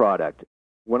self-defense product.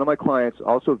 One of my clients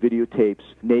also videotapes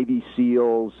Navy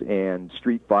SEALs and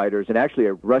street fighters, and actually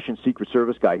a Russian Secret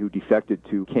Service guy who defected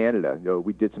to Canada.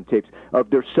 We did some tapes of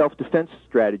their self-defense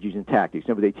strategies and tactics.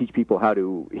 They teach people how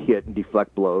to hit and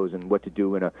deflect blows and what to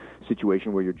do in a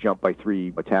situation where you're jumped by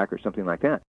 3 attackers, something like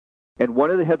that. And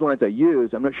one of the headlines I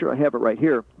used, I'm not sure I have it right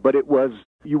here, but it was,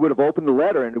 you would have opened the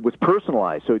letter and it was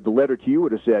personalized. So the letter to you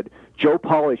would have said, Joe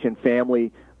Polish and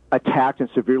family attacked and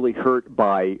severely hurt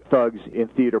by thugs in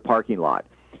theater parking lot.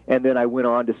 And then I went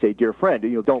on to say, dear friend,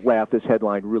 don't laugh, this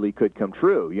headline really could come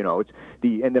true.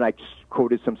 And then I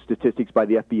quoted some statistics by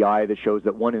the FBI that shows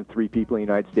that 1 in 3 people in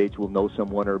the United States will know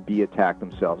someone or be attacked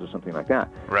themselves or something like that.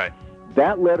 Right.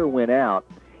 That letter went out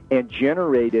and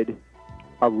generated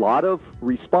a lot of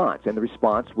response, and the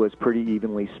response was pretty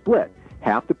evenly split.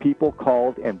 Half the people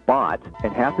called and bought,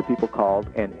 and half the people called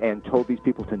and told these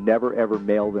people to never, ever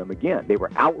mail them again. They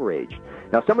were outraged.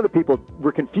 Now, some of the people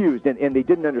were confused, and they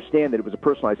didn't understand that it was a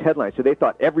personalized headline, so they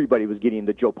thought everybody was getting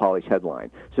the Joe Polish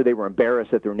headline. So they were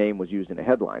embarrassed that their name was used in a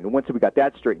headline. And once we got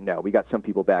that straightened out, we got some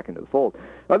people back into the fold.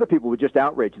 Other people were just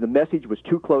outraged. The message was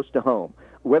too close to home.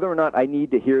 Whether or not I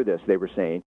need to hear this, they were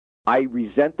saying, I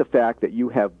resent the fact that you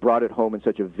have brought it home in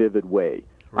such a vivid way.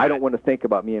 Right. I don't want to think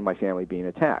about me and my family being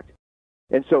attacked.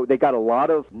 And so they got a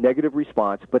lot of negative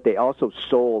response, but they also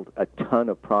sold a ton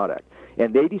of product.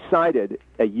 And they decided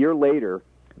a year later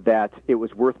that it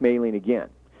was worth mailing again.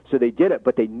 So they did it,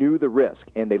 but they knew the risk,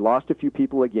 and they lost a few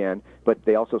people again, but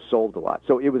they also sold a lot.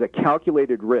 So it was a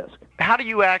calculated risk. How do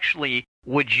you actually,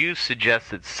 would you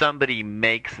suggest that somebody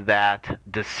makes that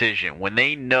decision when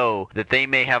they know that they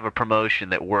may have a promotion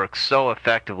that works so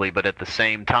effectively, but at the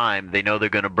same time they know they're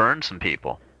going to burn some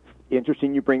people?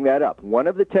 Interesting you bring that up. One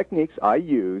of the techniques I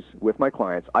use with my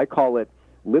clients, I call it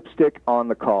lipstick on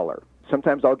the collar.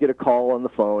 Sometimes I'll get a call on the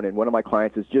phone, and one of my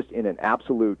clients is just in an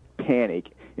absolute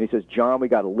panic, and he says, John, we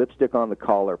got a lipstick on the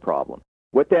collar problem.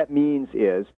 What that means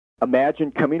is,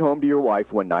 imagine coming home to your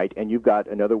wife one night, and you've got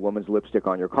another woman's lipstick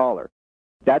on your collar.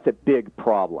 That's a big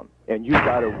problem, and you've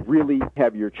got to really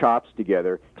have your chops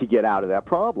together to get out of that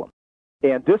problem.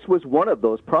 And this was one of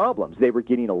those problems. They were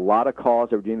getting a lot of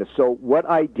calls. They were doing this. So what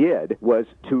I did was,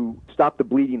 to stop the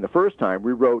bleeding the first time,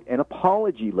 we wrote an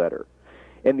apology letter.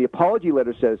 And the apology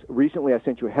letter says, recently I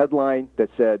sent you a headline that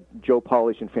said, Joe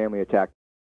Polish and family attacked.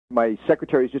 My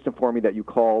secretary has just informed me that you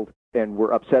called and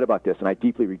were upset about this, and I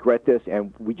deeply regret this,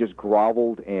 and we just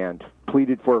groveled and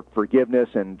pleaded for forgiveness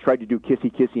and tried to do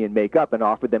kissy-kissy and make up and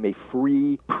offered them a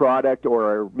free product,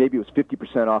 or maybe it was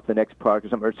 50% off the next product or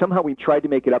something. Or somehow we tried to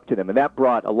make it up to them, and that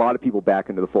brought a lot of people back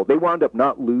into the fold. They wound up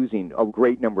not losing a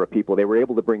great number of people. They were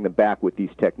able to bring them back with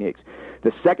these techniques.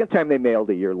 The second time they mailed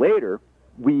a year later,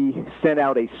 we sent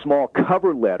out a small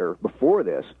cover letter before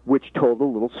this, which told a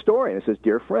little story. And it says,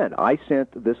 dear friend, I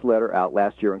sent this letter out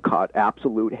last year and caught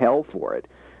absolute hell for it.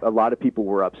 A lot of people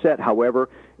were upset. However,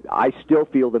 I still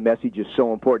feel the message is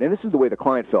so important. And this is the way the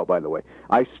client felt, by the way.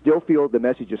 I still feel the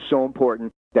message is so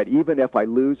important that even if I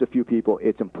lose a few people,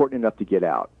 it's important enough to get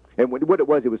out. And what it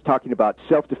was talking about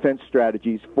self-defense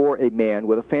strategies for a man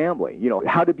with a family.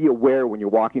 How to be aware when you're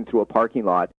walking through a parking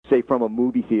lot, say from a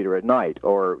movie theater at night,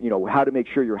 or, how to make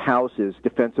sure your house is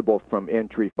defensible from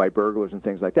entry by burglars and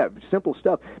things like that. Simple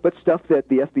stuff, but stuff that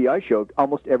the FBI showed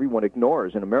almost everyone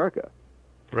ignores in America.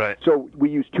 Right. So we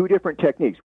use two different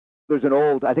techniques. There's an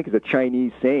old, I think it's a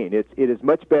Chinese saying, it is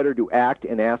much better to act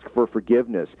and ask for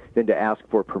forgiveness than to ask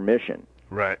for permission.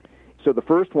 Right. So the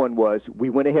first one was, we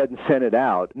went ahead and sent it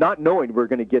out, not knowing we were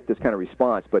going to get this kind of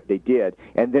response, but they did.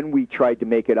 And then we tried to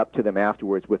make it up to them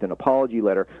afterwards with an apology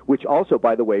letter, which also,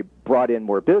 by the way, brought in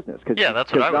more business. Yeah,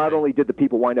 that's what I would not do. Only did the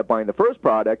people wind up buying the first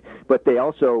product, but they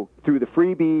also, through the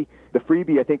freebie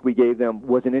I think we gave them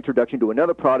was an introduction to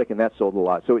another product, and that sold a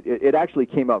lot. So it actually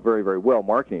came out very, very well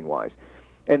marketing-wise.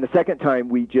 And the second time,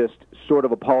 we just sort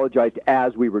of apologized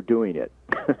as we were doing it.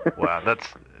 Wow, that's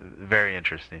very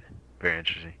interesting. Very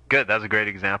interesting. Good. That's a great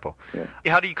example. Yeah.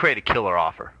 How do you create a killer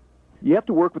offer? You have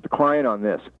to work with the client on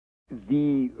this.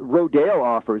 The Rodale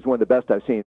offer is one of the best I've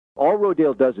seen. All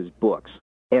Rodale does is books,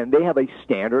 and they have a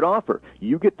standard offer.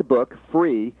 You get the book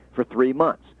free for 3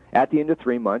 months. At the end of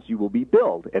 3 months, you will be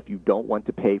billed. If you don't want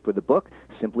to pay for the book,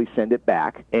 simply send it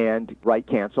back and write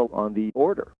cancel on the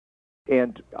order.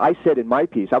 And I said in my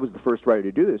piece, I was the first writer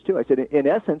to do this too, I said, in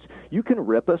essence, you can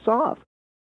rip us off.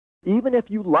 Even if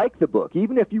you like the book,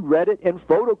 even if you read it and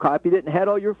photocopied it and had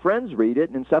all your friends read it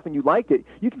and stuff and you liked it,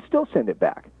 you can still send it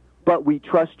back. But we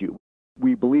trust you.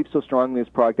 We believe so strongly in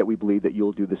this product that we believe that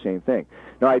you'll do the same thing.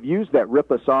 Now, I've used that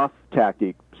rip us off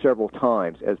tactic several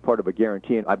times as part of a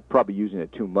guarantee, and I'm probably using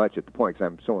it too much at the point because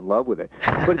I'm so in love with it.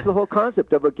 But it's the whole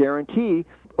concept of a guarantee.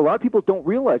 A lot of people don't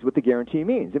realize what the guarantee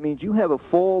means. It means you have a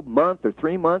full month or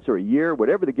 3 months or a year,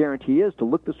 whatever the guarantee is, to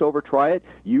look this over, try it,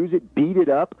 use it, beat it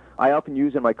up. I often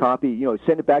use in my copy,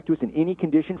 send it back to us in any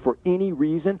condition for any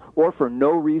reason or for no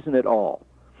reason at all.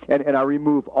 And I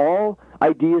remove all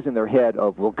ideas in their head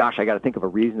of, well, gosh, I got to think of a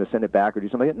reason to send it back or do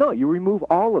something like that. No, you remove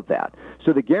all of that.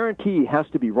 So the guarantee has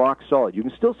to be rock solid. You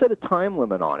can still set a time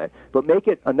limit on it, but make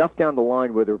it enough down the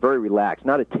line where they're very relaxed,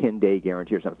 not a 10-day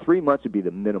guarantee or something. 3 months would be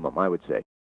the minimum, I would say.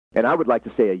 And I would like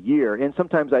to say a year, and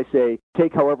sometimes I say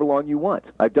take however long you want.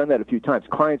 I've done that a few times.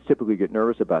 Clients typically get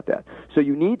nervous about that. So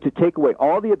you need to take away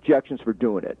all the objections for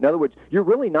doing it. In other words, you're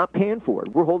really not paying for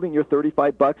it. We're holding your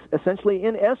 $35 essentially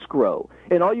in escrow.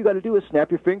 And all you got to do is snap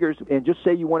your fingers and just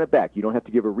say you want it back. You don't have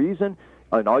to give a reason.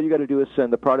 And all you got to do is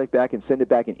send the product back and send it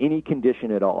back in any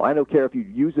condition at all. I don't care if you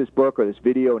use this book or this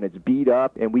video and it's beat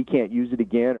up and we can't use it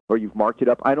again or you've marked it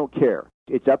up. I don't care.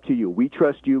 It's up to you. We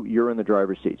trust you. You're in the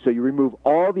driver's seat. So you remove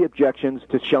all the objections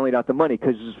to shelling out the money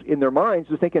because in their minds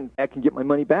they're thinking, I can get my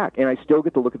money back and I still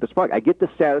get to look at this product. I get to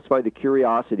satisfy the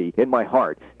curiosity in my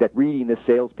heart that reading this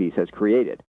sales piece has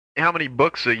created. How many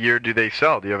books a year do they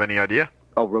sell? Do you have any idea?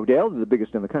 Oh, Rodale is the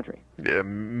biggest in the country.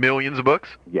 Millions of books?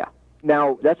 Yeah.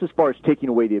 Now, that's as far as taking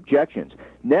away the objections.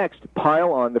 Next,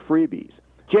 pile on the freebies.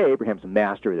 Jay Abraham's a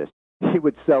master of this. He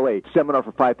would sell a seminar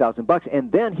for $5,000,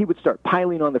 and then he would start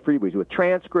piling on the freebies with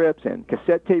transcripts and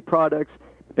cassette tape products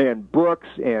and books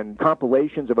and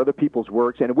compilations of other people's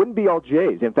works, and it wouldn't be all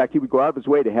Jay's. In fact, he would go out of his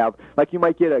way to have, like you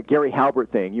might get a Gary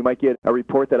Halbert thing, you might get a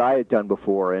report that I had done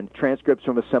before, and transcripts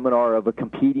from a seminar of a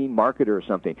competing marketer or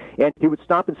something. And he would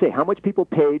stop and say how much people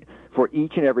paid for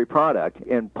each and every product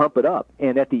and pump it up.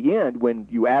 And at the end, when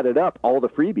you added up all the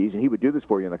freebies, and he would do this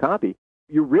for you in the copy,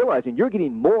 you're realizing you're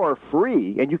getting more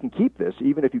free, and you can keep this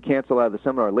even if you cancel out of the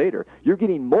seminar later. You're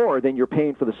getting more than you're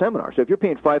paying for the seminar. So if you're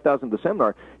paying $5,000 for the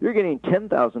seminar, you're getting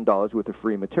 $10,000 worth of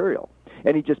free material.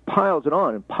 And he just piles it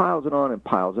on and piles it on and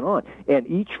piles it on. And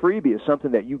each freebie is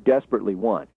something that you desperately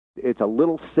want. It's a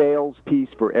little sales piece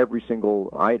for every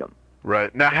single item.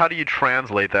 Right. Now, how do you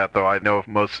translate that, though? I know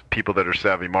most people that are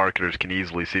savvy marketers can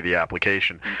easily see the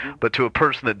application. Mm-hmm. But to a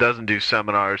person that doesn't do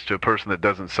seminars, to a person that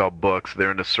doesn't sell books, they're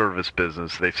in a service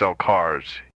business, they sell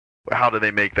cars. How do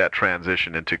they make that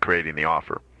transition into creating the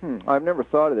offer? I've never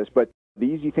thought of this, but the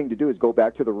easy thing to do is go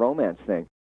back to the romance thing.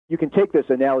 You can take this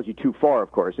analogy too far,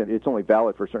 of course, and it's only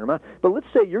valid for a certain amount. But let's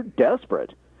say you're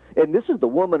desperate, and this is the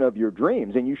woman of your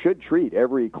dreams, and you should treat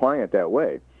every client that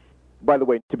way. By the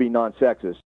way, to be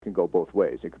non-sexist, can go both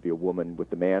ways. It could be a woman with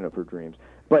the man of her dreams.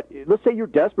 But let's say you're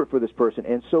desperate for this person,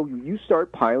 and so you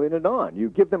start piling it on.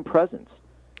 You give them presents.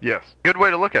 Yes. Good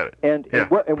way to look at it. And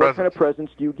what kind of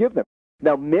presents do you give them?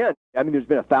 Now, men, I mean, there's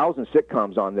been 1,000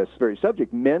 sitcoms on this very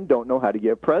subject. Men don't know how to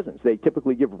give presents. They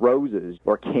typically give roses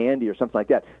or candy or something like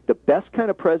that. The best kind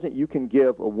of present you can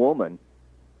give a woman,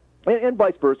 and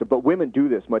vice versa, but women do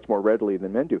this much more readily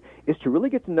than men do, is to really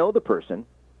get to know the person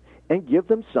and give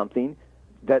them something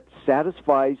that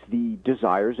satisfies the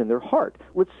desires in their heart.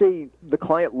 Let's say the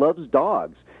client loves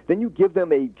dogs. Then you give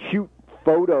them a cute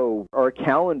photo or a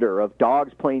calendar of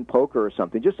dogs playing poker or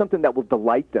something, just something that will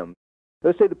delight them.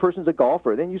 Let's say the person's a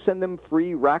golfer. Then you send them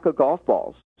free rack of golf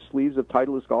balls, sleeves of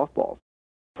Titleist golf balls.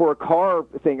 For a car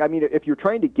thing, I mean, if you're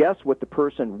trying to guess what the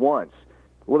person wants,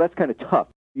 well, that's kind of tough.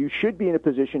 You should be in a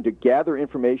position to gather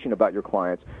information about your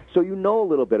clients so you know a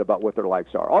little bit about what their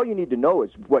likes are. All you need to know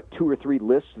is what 2 or 3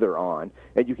 lists they're on,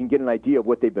 and you can get an idea of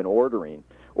what they've been ordering.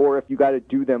 Or if you got to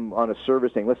do them on a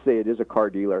service thing, let's say it is a car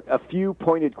dealer, a few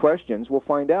pointed questions will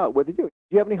find out what they do. Do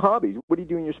you have any hobbies? What do you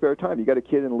do in your spare time? You got a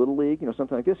kid in a little league,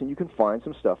 something like this, and you can find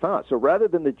some stuff out. So rather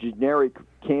than the generic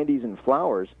candies and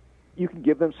flowers, you can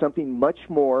give them something much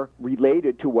more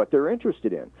related to what they're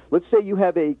interested in. Let's say you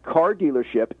have a car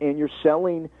dealership and you're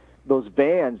selling those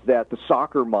vans that the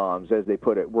soccer moms, as they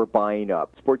put it, were buying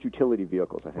up, sport utility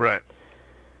vehicles, I think. Right.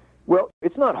 Well,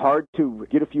 it's not hard to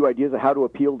get a few ideas of how to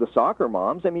appeal to soccer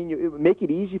moms. I mean, you make it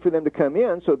easy for them to come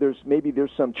in, so there's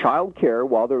some child care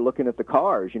while they're looking at the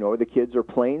cars, or the kids are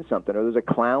playing something, or there's a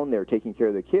clown there taking care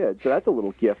of the kids. So that's a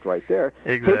little gift right there.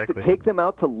 Exactly. Take them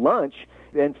out to lunch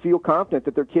and feel confident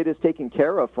that their kid is taken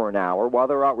care of for an hour while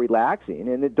they're out relaxing,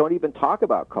 and then don't even talk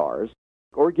about cars.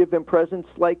 Or give them presents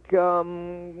like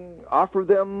offer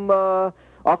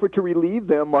to relieve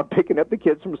them on picking up the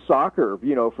kids from soccer,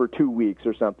 for 2 weeks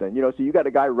or something. So you got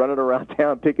a guy running around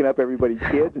town picking up everybody's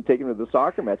kids and taking them to the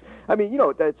soccer match. I mean,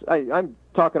 I'm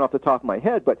talking off the top of my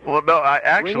head, but well, no,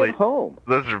 bring it home.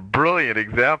 Those are brilliant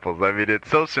examples. I mean, it's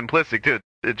so simplistic too.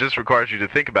 It just requires you to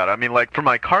think about it. I mean, like for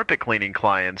my carpet cleaning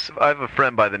clients, I have a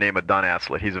friend by the name of Don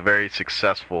Aslett. He's a very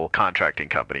successful contracting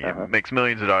company. He makes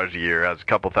millions of dollars a year, has a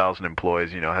couple thousand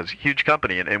employees, has a huge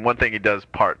company. And one thing he does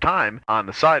part-time on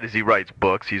the side is he writes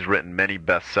books. He's written many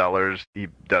bestsellers. He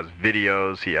does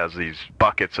videos. He has these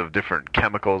buckets of different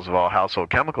chemicals, of all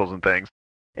household chemicals and things.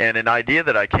 And an idea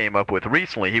that I came up with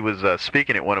recently, he was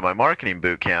speaking at one of my marketing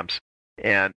boot camps.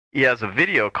 and he has a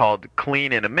video called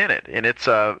Clean in a Minute, and it's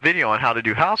a video on how to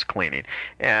do house cleaning.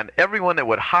 And everyone that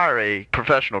would hire a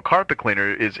professional carpet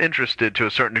cleaner is interested to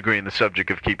a certain degree in the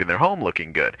subject of keeping their home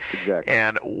looking good. Exactly.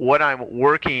 And what I'm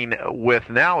working with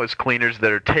now is cleaners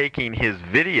that are taking his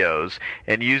videos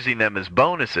and using them as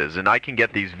bonuses. And I can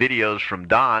get these videos from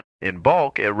Don in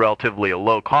bulk at relatively a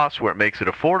low cost where it makes it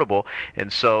affordable.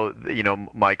 And so,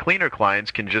 my cleaner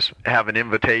clients can just have an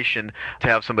invitation to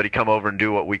have somebody come over and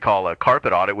do what we call a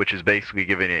carpet audit, which is basically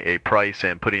giving a price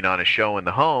and putting on a show in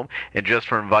the home. And just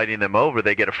for inviting them over,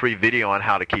 they get a free video on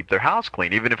how to keep their house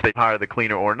clean, even if they hire the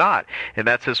cleaner or not. And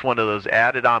that's just one of those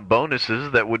added on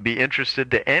bonuses that would be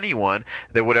interested to anyone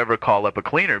that would ever call up a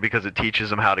cleaner, because it teaches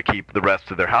them how to keep the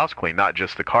rest of their house clean, not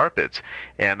just the carpets.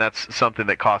 And that's something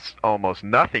that costs almost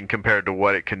nothing compared to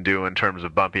what it can do in terms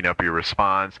of bumping up your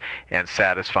response and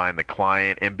satisfying the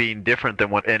client and being different than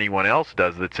what anyone else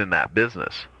does that's in that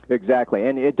business. Exactly.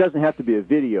 And it doesn't have to be a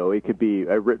video. It could be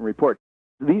a written report.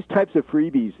 These types of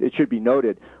freebies, it should be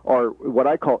noted, are what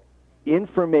I call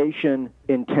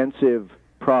information-intensive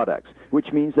products,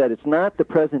 which means that it's not the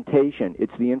presentation,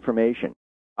 it's the information.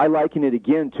 I liken it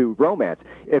again to romance.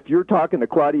 If you're talking to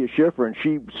Claudia Schiffer and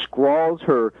she scrawls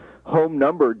her home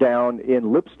number down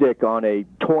in lipstick on a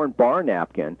torn bar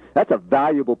napkin, that's a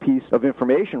valuable piece of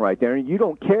information right there, and you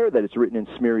don't care that it's written in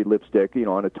smeary lipstick,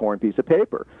 on a torn piece of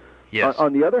paper. Yes.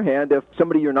 On the other hand, if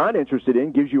somebody you're not interested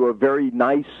in gives you a very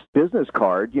nice business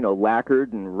card,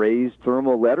 lacquered and raised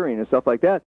thermal lettering and stuff like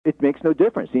that, it makes no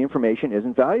difference. The information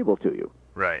isn't valuable to you.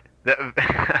 Right.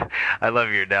 I love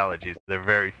your analogies. They're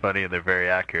very funny and they're very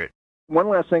accurate. One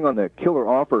last thing on the killer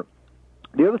offer.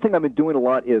 The other thing I've been doing a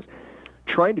lot is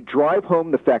trying to drive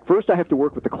home the fact, first I have to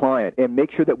work with the client and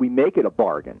make sure that we make it a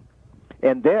bargain.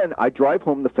 And then I drive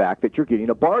home the fact that you're getting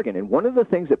a bargain. And one of the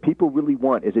things that people really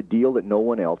want is a deal that no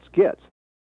one else gets.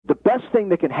 The best thing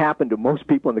that can happen to most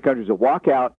people in the country is to walk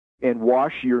out and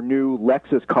wash your new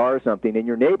Lexus car or something, and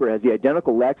your neighbor has the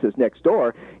identical Lexus next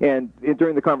door, and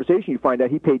during the conversation you find out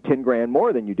he paid $10,000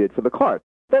 more than you did for the car.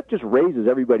 That just raises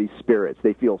everybody's spirits.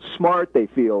 They feel smart, they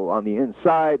feel on the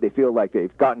inside, they feel like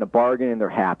they've gotten a bargain, and they're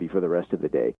happy for the rest of the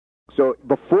day. So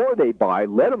before they buy,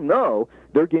 let them know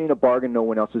they're getting a bargain no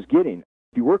one else is getting.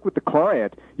 If you work with the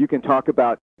client, you can talk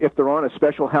about, if they're on a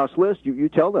special house list, you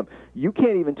tell them, you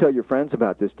can't even tell your friends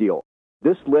about this deal.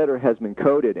 This letter has been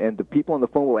coded, and the people on the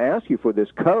phone will ask you for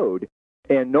this code,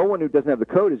 and no one who doesn't have the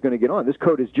code is going to get on. This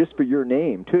code is just for your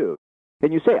name, too.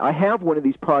 And you say, I have one of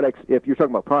these products, if you're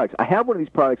talking about products, I have one of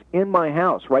these products in my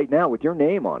house right now with your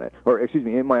name on it, or excuse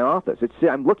me, in my office.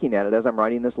 I'm looking at it as I'm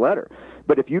writing this letter.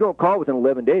 But if you don't call within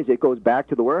 11 days, it goes back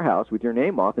to the warehouse with your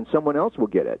name off, and someone else will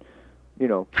get it.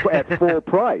 At full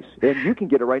price. And you can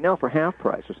get it right now for half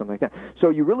price or something like that. So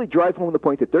you really drive home the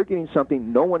point that they're getting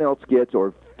something no one else gets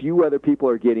or few other people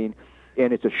are getting,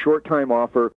 and it's a short-time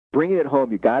offer. Bring it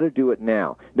home. You got to do it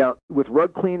now. Now, with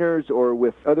rug cleaners or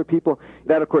with other people,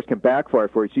 that, of course, can backfire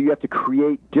for you. So you have to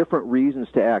create different reasons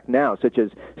to act now, such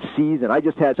as season. I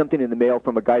just had something in the mail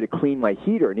from a guy to clean my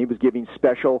heater, and he was giving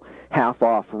special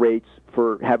half-off rates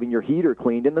for having your heater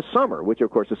cleaned in the summer, which,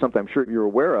 of course, is something I'm sure you're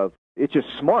aware of. It's just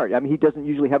smart. I mean, he doesn't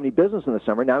usually have any business in the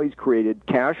summer. Now he's created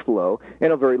cash flow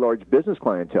and a very large business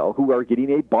clientele who are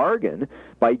getting a bargain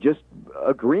by just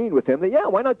agreeing with him that, yeah,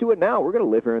 why not do it now? We're going to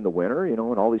live here in the winter, and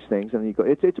all these things. And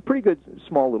it's a pretty good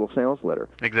small little sales letter.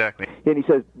 Exactly. And he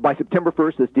says, by September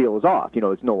 1st, this deal is off.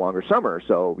 It's no longer summer,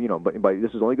 so, but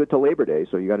this is only good till Labor Day,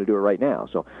 so you got to do it right now.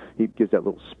 So he gives that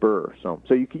little spur. So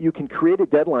you can create a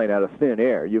deadline out of thin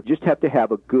air. You just have to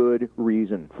have a good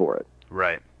reason for it.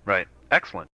 Right.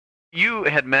 Excellent. You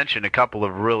had mentioned a couple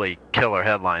of really killer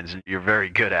headlines, and you're very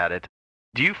good at it.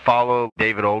 Do you follow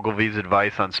David Ogilvy's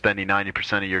advice on spending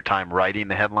 90% of your time writing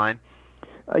the headline?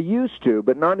 I used to,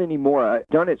 but not anymore. I've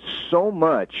done it so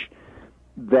much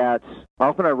that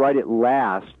often I write it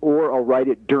last, or I'll write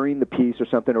it during the piece or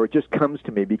something, or it just comes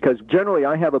to me, because generally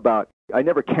I have I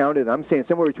never counted, I'm saying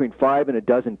somewhere between 5 and a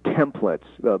dozen templates,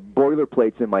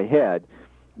 boilerplates in my head,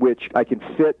 which I can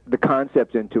fit the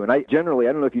concepts into. And I don't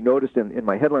know if you noticed in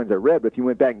my headlines I read, but if you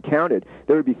went back and counted,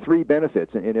 there would be 3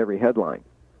 benefits in every headline.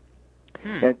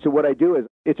 And so what I do is,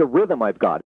 it's a rhythm I've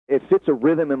got. It fits a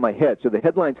rhythm in my head. So the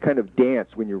headlines kind of dance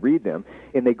when you read them,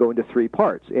 and they go into 3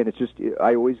 parts. And it's just,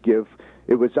 I always give,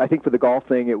 I think for the golf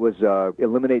thing, it was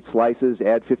eliminate slices,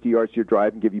 add 50 yards to your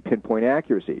drive, and give you pinpoint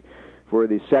accuracy. For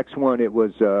the sex one, it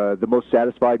was the most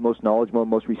satisfied, most knowledgeable,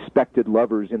 most respected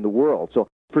lovers in the world. So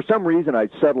for some reason, I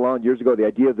settled on years ago the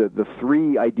idea that the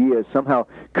 3 ideas somehow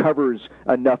covers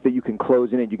enough that you can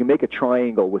close in it. You can make a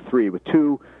triangle with 3. With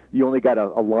 2, you only got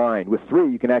a line. With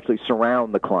 3, you can actually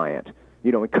surround the client,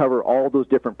 and cover all those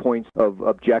different points of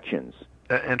objections.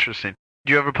 Interesting.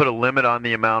 Do you ever put a limit on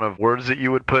the amount of words that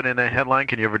you would put in a headline?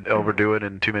 Can you ever overdo it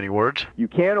in too many words? You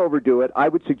can overdo it. I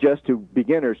would suggest to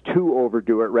beginners to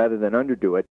overdo it rather than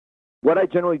underdo it. What I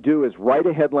generally do is write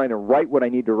a headline and write what I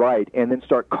need to write and then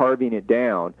start carving it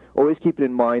down. Always keep it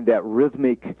in mind that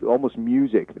rhythmic, almost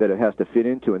music that it has to fit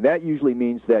into. And that usually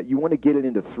means that you want to get it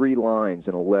into 3 lines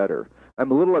in a letter. I'm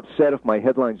a little upset if my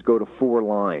headlines go to 4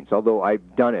 lines, although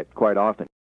I've done it quite often.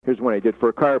 Here's one I did for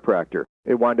a chiropractor.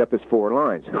 It wound up as 4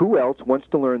 lines. Who else wants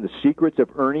to learn the secrets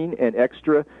of earning an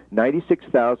extra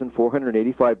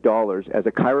 $96,485 as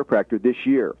a chiropractor this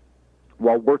year,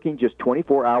 while working just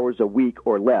 24 hours a week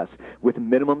or less with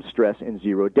minimum stress and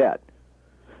 0 debt?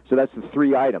 So that's the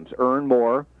 3 items: earn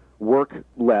more, work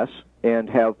less, and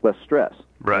have less stress.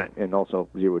 Right. And also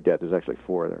 0 debt. There's actually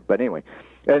 4 there. But anyway,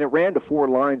 and it ran to 4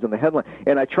 lines on the headline.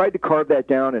 And I tried to carve that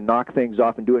down and knock things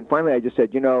off and do it. And finally I just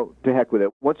said, to heck with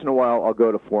it. Once in a while I'll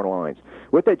go to 4 lines.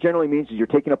 What that generally means is you're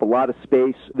taking up a lot of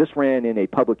space. This ran in a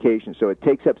publication, so it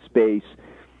takes up space,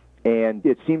 and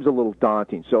it seems a little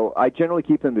daunting. So I generally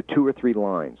keep them to 2 or 3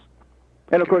 lines.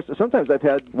 And, of course, sometimes I've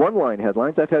had 1-line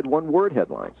headlines. I've had 1-word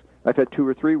headlines. I've had 2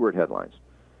 or 3-word headlines.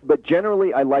 But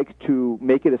generally I like to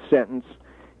make it a sentence,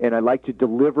 and I like to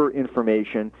deliver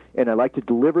information, and I like to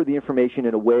deliver the information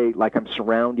in a way like I'm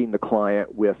surrounding the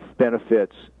client with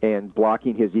benefits and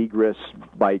blocking his egress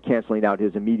by canceling out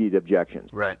his immediate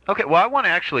objections. Right. Okay, well, I want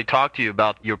to actually talk to you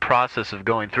about your process of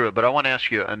going through it, but I want to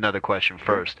ask you another question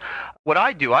first. What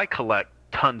I do, I collect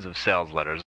tons of sales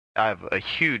letters. I have a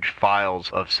huge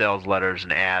files of sales letters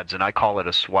and ads, and I call it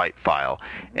a swipe file.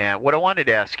 And what I wanted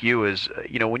to ask you is,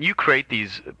 when you create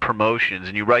these promotions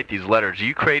and you write these letters, are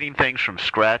you creating things from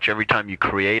scratch every time you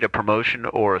create a promotion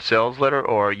or a sales letter,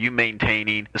 or are you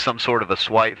maintaining some sort of a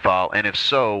swipe file? And if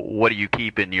so, what do you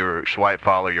keep in your swipe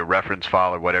file or your reference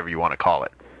file or whatever you want to call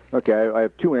it? Okay, I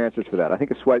have 2 answers for that. I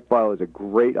think a swipe file is a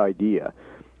great idea.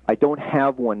 I don't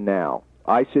have one now.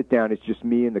 I sit down, it's just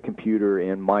me and the computer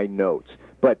and my notes.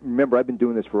 But remember, I've been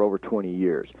doing this for over 20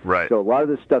 years. Right. So a lot of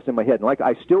this stuff's in my head. And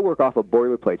I still work off of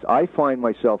boilerplates. I find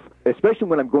myself, especially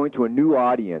when I'm going to a new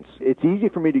audience, it's easy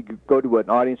for me to go to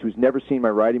an audience who's never seen my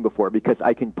writing before because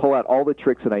I can pull out all the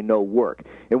tricks that I know work.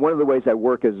 And one of the ways I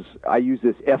work is I use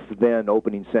this if-then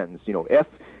opening sentence.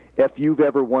 If you've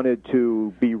ever wanted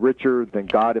to be richer than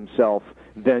God himself,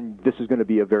 then this is going to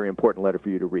be a very important letter for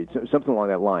you to read. So, something along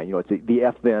that line. It's the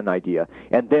if-then idea.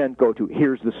 And then go to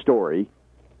here's the story.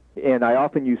 And I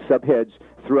often use subheads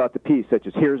throughout the piece, such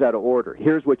as here's how to order,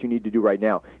 here's what you need to do right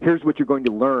now, here's what you're going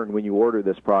to learn when you order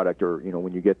this product or,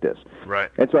 when you get this. Right.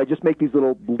 And so I just make these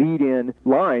little lead-in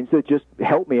lines that just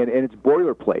help me, and it's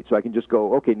boilerplate. So I can just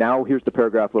go, okay, now here's the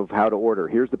paragraph of how to order,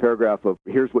 here's the paragraph of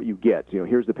here's what you get,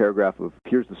 here's the paragraph of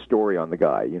here's the story on the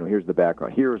guy, here's the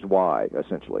background, here's why,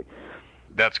 essentially.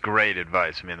 That's great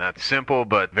advice. I mean, that's simple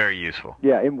but very useful.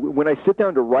 Yeah, and when I sit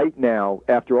down to write now,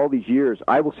 after all these years,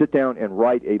 I will sit down and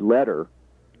write a letter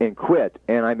and quit,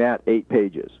 and I'm at 8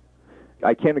 pages.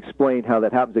 I can't explain how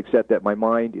that happens except that my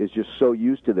mind is just so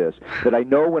used to this that I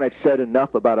know when I've said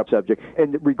enough about a subject,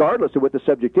 and regardless of what the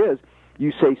subject is,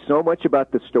 you say so much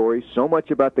about the story, so much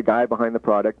about the guy behind the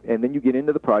product, and then you get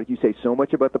into the product, you say so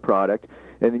much about the product,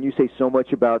 and then you say so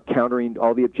much about countering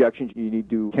all the objections you need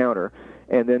to counter,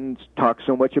 and then talk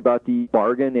so much about the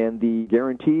bargain and the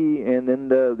guarantee and then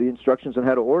the instructions on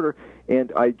how to order,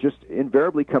 and I just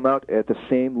invariably come out at the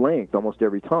same length almost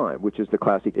every time, which is the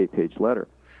classic 8-page letter.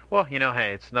 Well,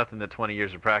 hey, it's nothing that 20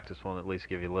 years of practice won't at least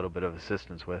give you a little bit of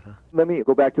assistance with. Huh? Let me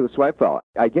go back to the swipe file.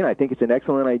 Again, I think it's an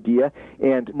excellent idea,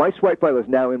 and my swipe file is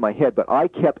now in my head, but I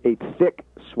kept a thick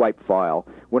swipe file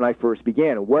when I first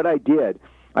began. And what I did,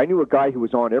 I knew a guy who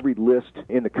was on every list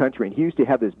in the country, and he used to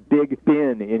have this big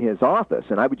bin in his office,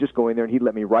 and I would just go in there, and he'd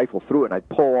let me rifle through it, and I'd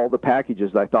pull all the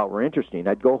packages that I thought were interesting.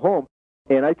 I'd go home,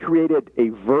 and I created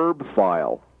a verb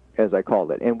file, as I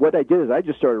called it. And what I did is I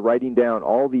just started writing down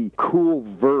all the cool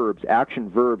verbs, action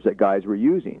verbs that guys were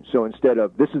using. So instead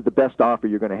of, this is the best offer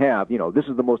you're going to have, this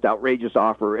is the most outrageous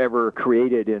offer ever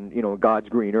created in, God's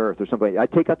green earth or something, I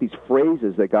take out these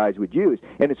phrases that guys would use,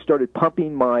 and it started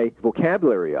pumping my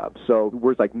vocabulary up. So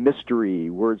words like mystery,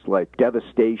 words like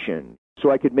devastation.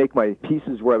 So I could make my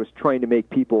pieces where I was trying to make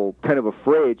people kind of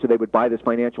afraid so they would buy this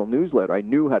financial newsletter. I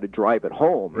knew how to drive it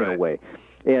home in a way.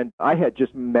 And I had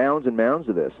just mounds and mounds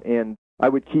of this. And I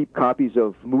would keep copies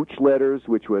of mooch letters,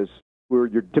 which was where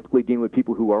you're typically dealing with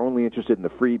people who are only interested in the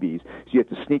freebies. So you have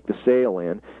to sneak the sale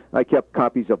in. I kept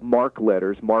copies of mark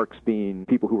letters, marks being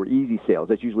people who were easy sales.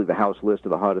 That's usually the house list of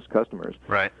the hottest customers.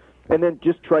 Right. And then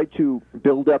just try to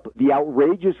build up the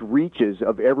outrageous reaches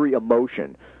of every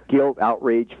emotion: guilt,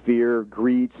 outrage, fear,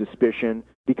 greed, suspicion.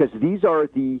 because these are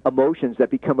the emotions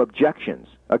that become objections.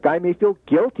 A guy may feel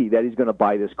guilty that he's going to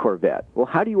buy this Corvette. Well,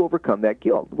 how do you overcome that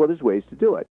guilt? Well, there's ways to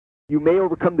do it. You may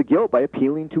overcome the guilt by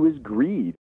appealing to his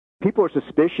greed. People are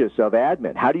suspicious of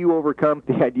admin. How do you overcome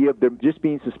the idea of them just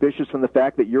being suspicious from the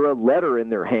fact that you're a letter in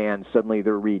their hand suddenly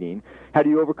they're reading? How do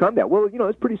you overcome that? Well,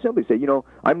 it's pretty simple. You say,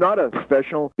 I'm not a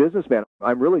professional businessman.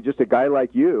 I'm really just a guy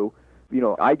like you.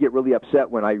 I get really upset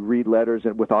when I read letters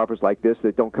and with offers like this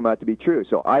that don't come out to be true.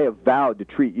 So I have vowed to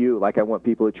treat you like I want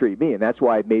people to treat me, and that's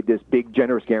why I made this big,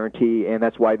 generous guarantee, and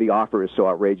that's why the offer is so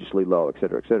outrageously low, et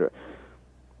cetera, et cetera.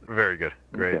 Very good.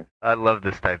 Great. Okay. I love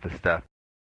this type of stuff.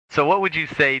 So what would you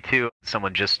say to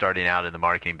someone just starting out in the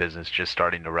marketing business, just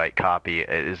starting to write copy?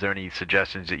 Is there any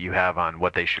suggestions that you have on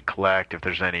what they should collect, if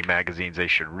there's any magazines they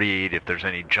should read, if there's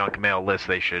any junk mail lists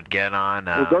they should get on?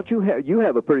 Well, don't you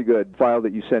have a pretty good file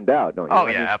that you send out, don't you? Oh,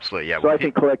 yeah, absolutely. Yeah. So I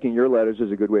think collecting your letters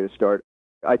is a good way to start.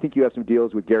 I think you have some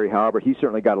deals with Gary Halbert. He's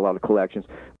certainly got a lot of collections.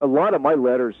 A lot of my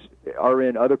letters are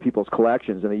in other people's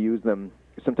collections, and they use them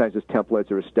sometimes as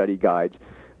templates or as study guides.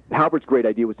 Halbert's great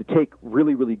idea was to take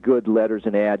really, really good letters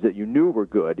and ads that you knew were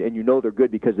good, and they're good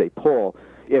because they pull.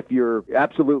 If you're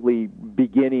absolutely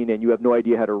beginning and you have no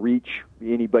idea how to reach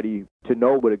anybody to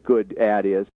know what a good ad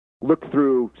is, look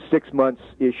through 6 months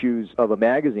issues of a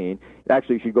magazine.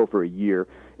 Actually, you should go for a year,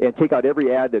 and take out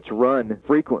every ad that's run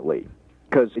frequently,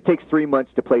 because it takes 3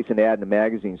 months to place an ad in a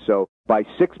magazine. So by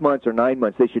 6 months or 9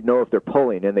 months, they should know if they're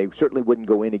pulling, and they certainly wouldn't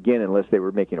go in again unless they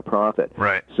were making a profit.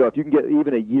 Right. So if you can get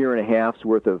even a year and a half's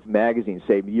worth of magazines,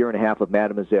 say a year and a half of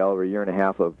Mademoiselle or a year and a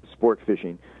half of Sport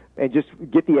Fishing, and just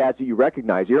get the ads that you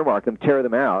recognize, earmark them, tear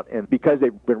them out, and because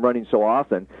they've been running so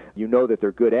often, you know that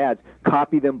they're good ads,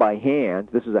 copy them by hand.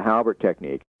 This is a Halbert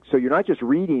technique. So you're not just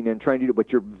reading and trying to do it,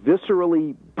 but you're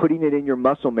viscerally putting it in your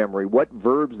muscle memory, what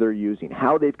verbs they're using,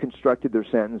 how they've constructed their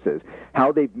sentences,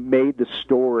 how they've made the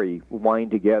story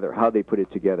wind together, how they put it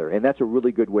together. And that's a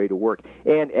really good way to work.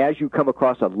 And as you come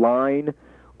across a line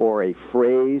or a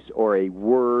phrase or a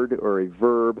word or a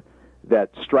verb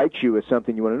that strikes you as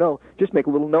something you want to know, just make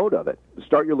a little note of it.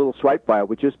 Start your little swipe file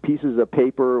with just pieces of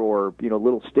paper or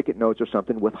little stick-it notes or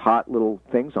something with hot little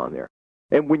things on there.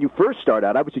 And when you first start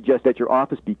out, I would suggest that your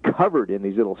office be covered in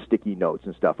these little sticky notes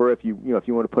and stuff. Or if you want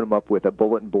to put them up with a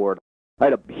bulletin board. I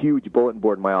had a huge bulletin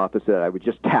board in my office that I would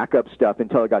just tack up stuff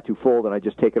until it got too full, then I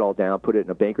just take it all down, put it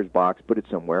in a banker's box, put it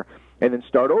somewhere, and then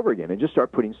start over again and just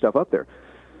start putting stuff up there.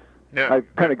 Yeah.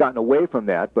 I've kind of gotten away from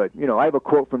that, but I have a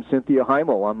quote from Cynthia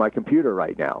Heimel on my computer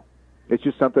right now. It's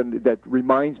just something that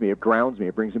reminds me, it grounds me,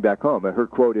 it brings me back home. And her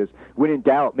quote is, "When in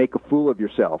doubt, make a fool of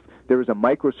yourself. There is a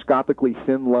microscopically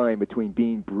thin line between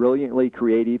being brilliantly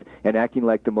creative and acting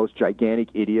like the most gigantic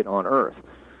idiot on earth."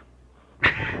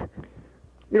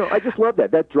 I just love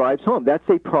that. That drives home. That's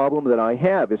a problem that I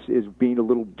have, is being a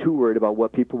little too worried about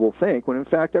what people will think, when in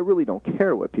fact I really don't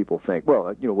care what people think.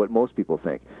 Well, what most people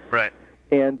think. Right.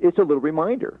 And it's a little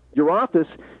reminder. Your office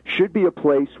should be a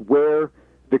place where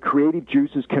the creative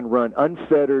juices can run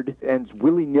unfettered and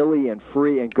willy-nilly and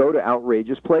free and go to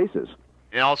outrageous places.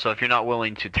 And also, if you're not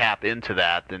willing to tap into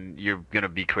that, then you're going to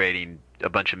be creating a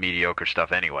bunch of mediocre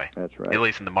stuff anyway. That's right. At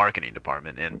least in the marketing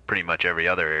department and pretty much every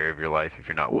other area of your life if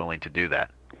you're not willing to do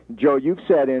that. Joe, you've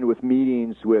sat in with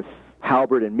meetings with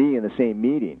Halbert and me in the same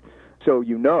meeting, so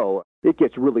it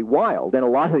gets really wild. And a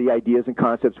lot of the ideas and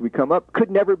concepts we come up could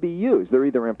never be used. They're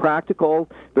either impractical,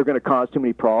 they're going to cause too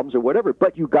many problems, or whatever.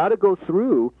 But you got to go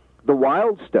through the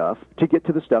wild stuff to get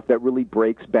to the stuff that really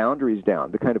breaks boundaries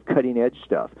down, the kind of cutting-edge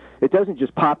stuff. It doesn't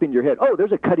just pop in your head, oh,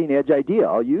 there's a cutting-edge idea,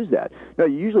 I'll use that. No,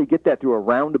 you usually get that through a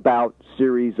roundabout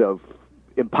series of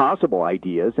impossible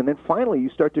ideas, and then finally you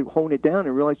start to hone it down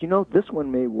and realize, this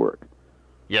one may work.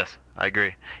 Yes, I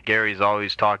agree. Gary's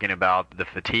always talking about the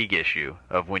fatigue issue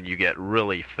of when you get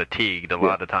really fatigued. A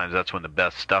lot of times that's when the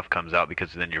best stuff comes out,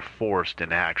 because then you're forced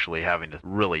into actually having to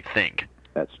really think.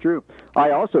 That's true.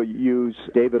 I also use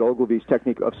David Ogilvy's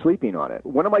technique of sleeping on it.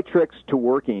 One of my tricks to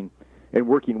working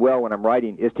well when I'm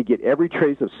writing is to get every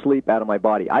trace of sleep out of my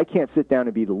body. I can't sit down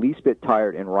and be the least bit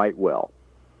tired and write well.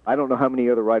 I don't know how many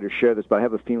other writers share this, but I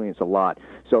have a feeling it's a lot.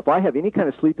 So if I have any kind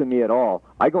of sleep in me at all,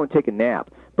 I go and take a nap.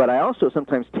 But I also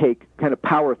sometimes take kind of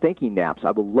power thinking naps.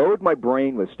 I will load my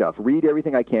brain with stuff, read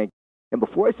everything I can, and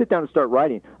before I sit down and start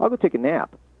writing, I'll go take a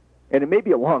nap. And it may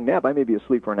be a long nap. I may be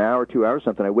asleep for an hour, 2 hours,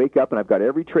 something. I wake up, and I've got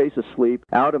every trace of sleep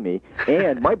out of me,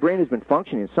 and my brain has been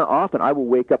functioning. So often I will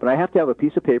wake up, and I have to have a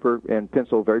piece of paper and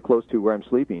pencil very close to where I'm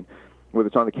sleeping, whether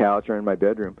it's on the couch or in my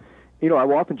bedroom. I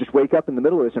will often just wake up in the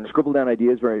middle of this and scribble down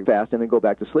ideas very fast and then go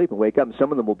back to sleep and wake up. And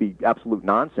some of them will be absolute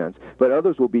nonsense, but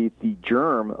others will be the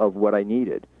germ of what I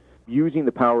needed. using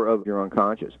the power of your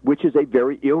unconscious, which is a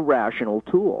very irrational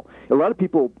tool. A lot of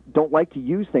people don't like to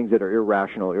use things that are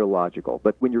irrational, illogical.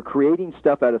 But when you're creating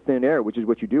stuff out of thin air, which is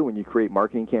what you do when you create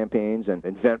marketing campaigns and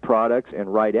invent products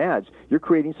and write ads, you're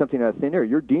creating something out of thin air.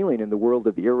 You're dealing in the world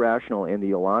of the irrational and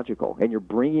the illogical, and you're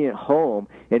bringing it home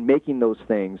and making those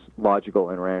things logical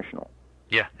and rational.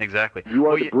 Yeah, exactly. You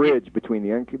are the bridge between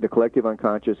the collective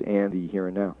unconscious and the here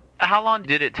and now. How long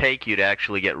did it take you to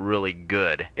actually get really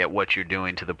good at what you're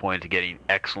doing to the point of getting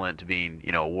excellent to being,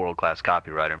 a world-class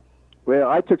copywriter? Well,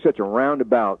 I took such a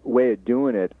roundabout way of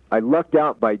doing it. I lucked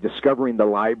out by discovering the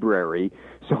library.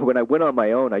 So when I went on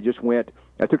my own, I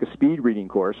took a speed reading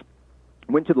course,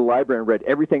 went to the library and read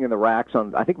everything in the racks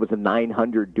on, I think it was a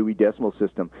 900 Dewey Decimal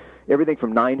System, everything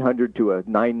from 900 to a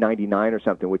 999 or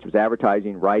something, which was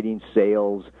advertising, writing,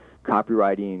 sales,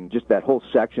 copywriting, just that whole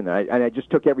section. And I just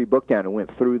took every book down and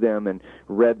went through them and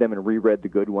read them and reread the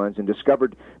good ones and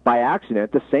discovered by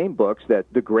accident the same books that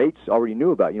the greats already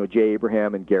knew about. Jay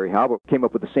Abraham and Gary Halbert came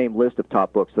up with the same list of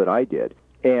top books that I did.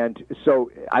 And so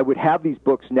I would have these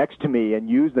books next to me and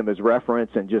use them as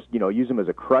reference and just, use them as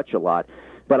a crutch a lot.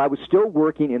 But I was still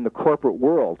working in the corporate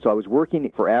world. So I was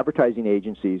working for advertising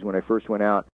agencies when I first went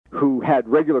out, who had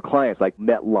regular clients like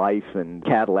MetLife and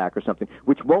Cadillac or something,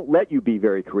 which won't let you be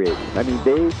very creative. I mean,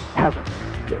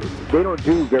 they don't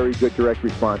do very good direct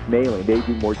response mailing. They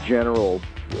do more general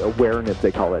awareness,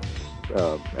 they call it,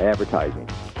 advertising.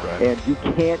 Right. And you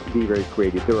can't be very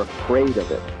creative. They're afraid of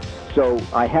it. So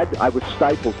I was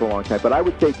stifled for a long time. But I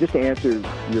would say, just to answer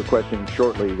your question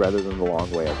shortly rather than the long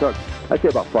way, I'd say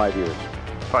about 5 years.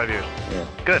 5 years. Yeah.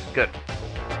 Good.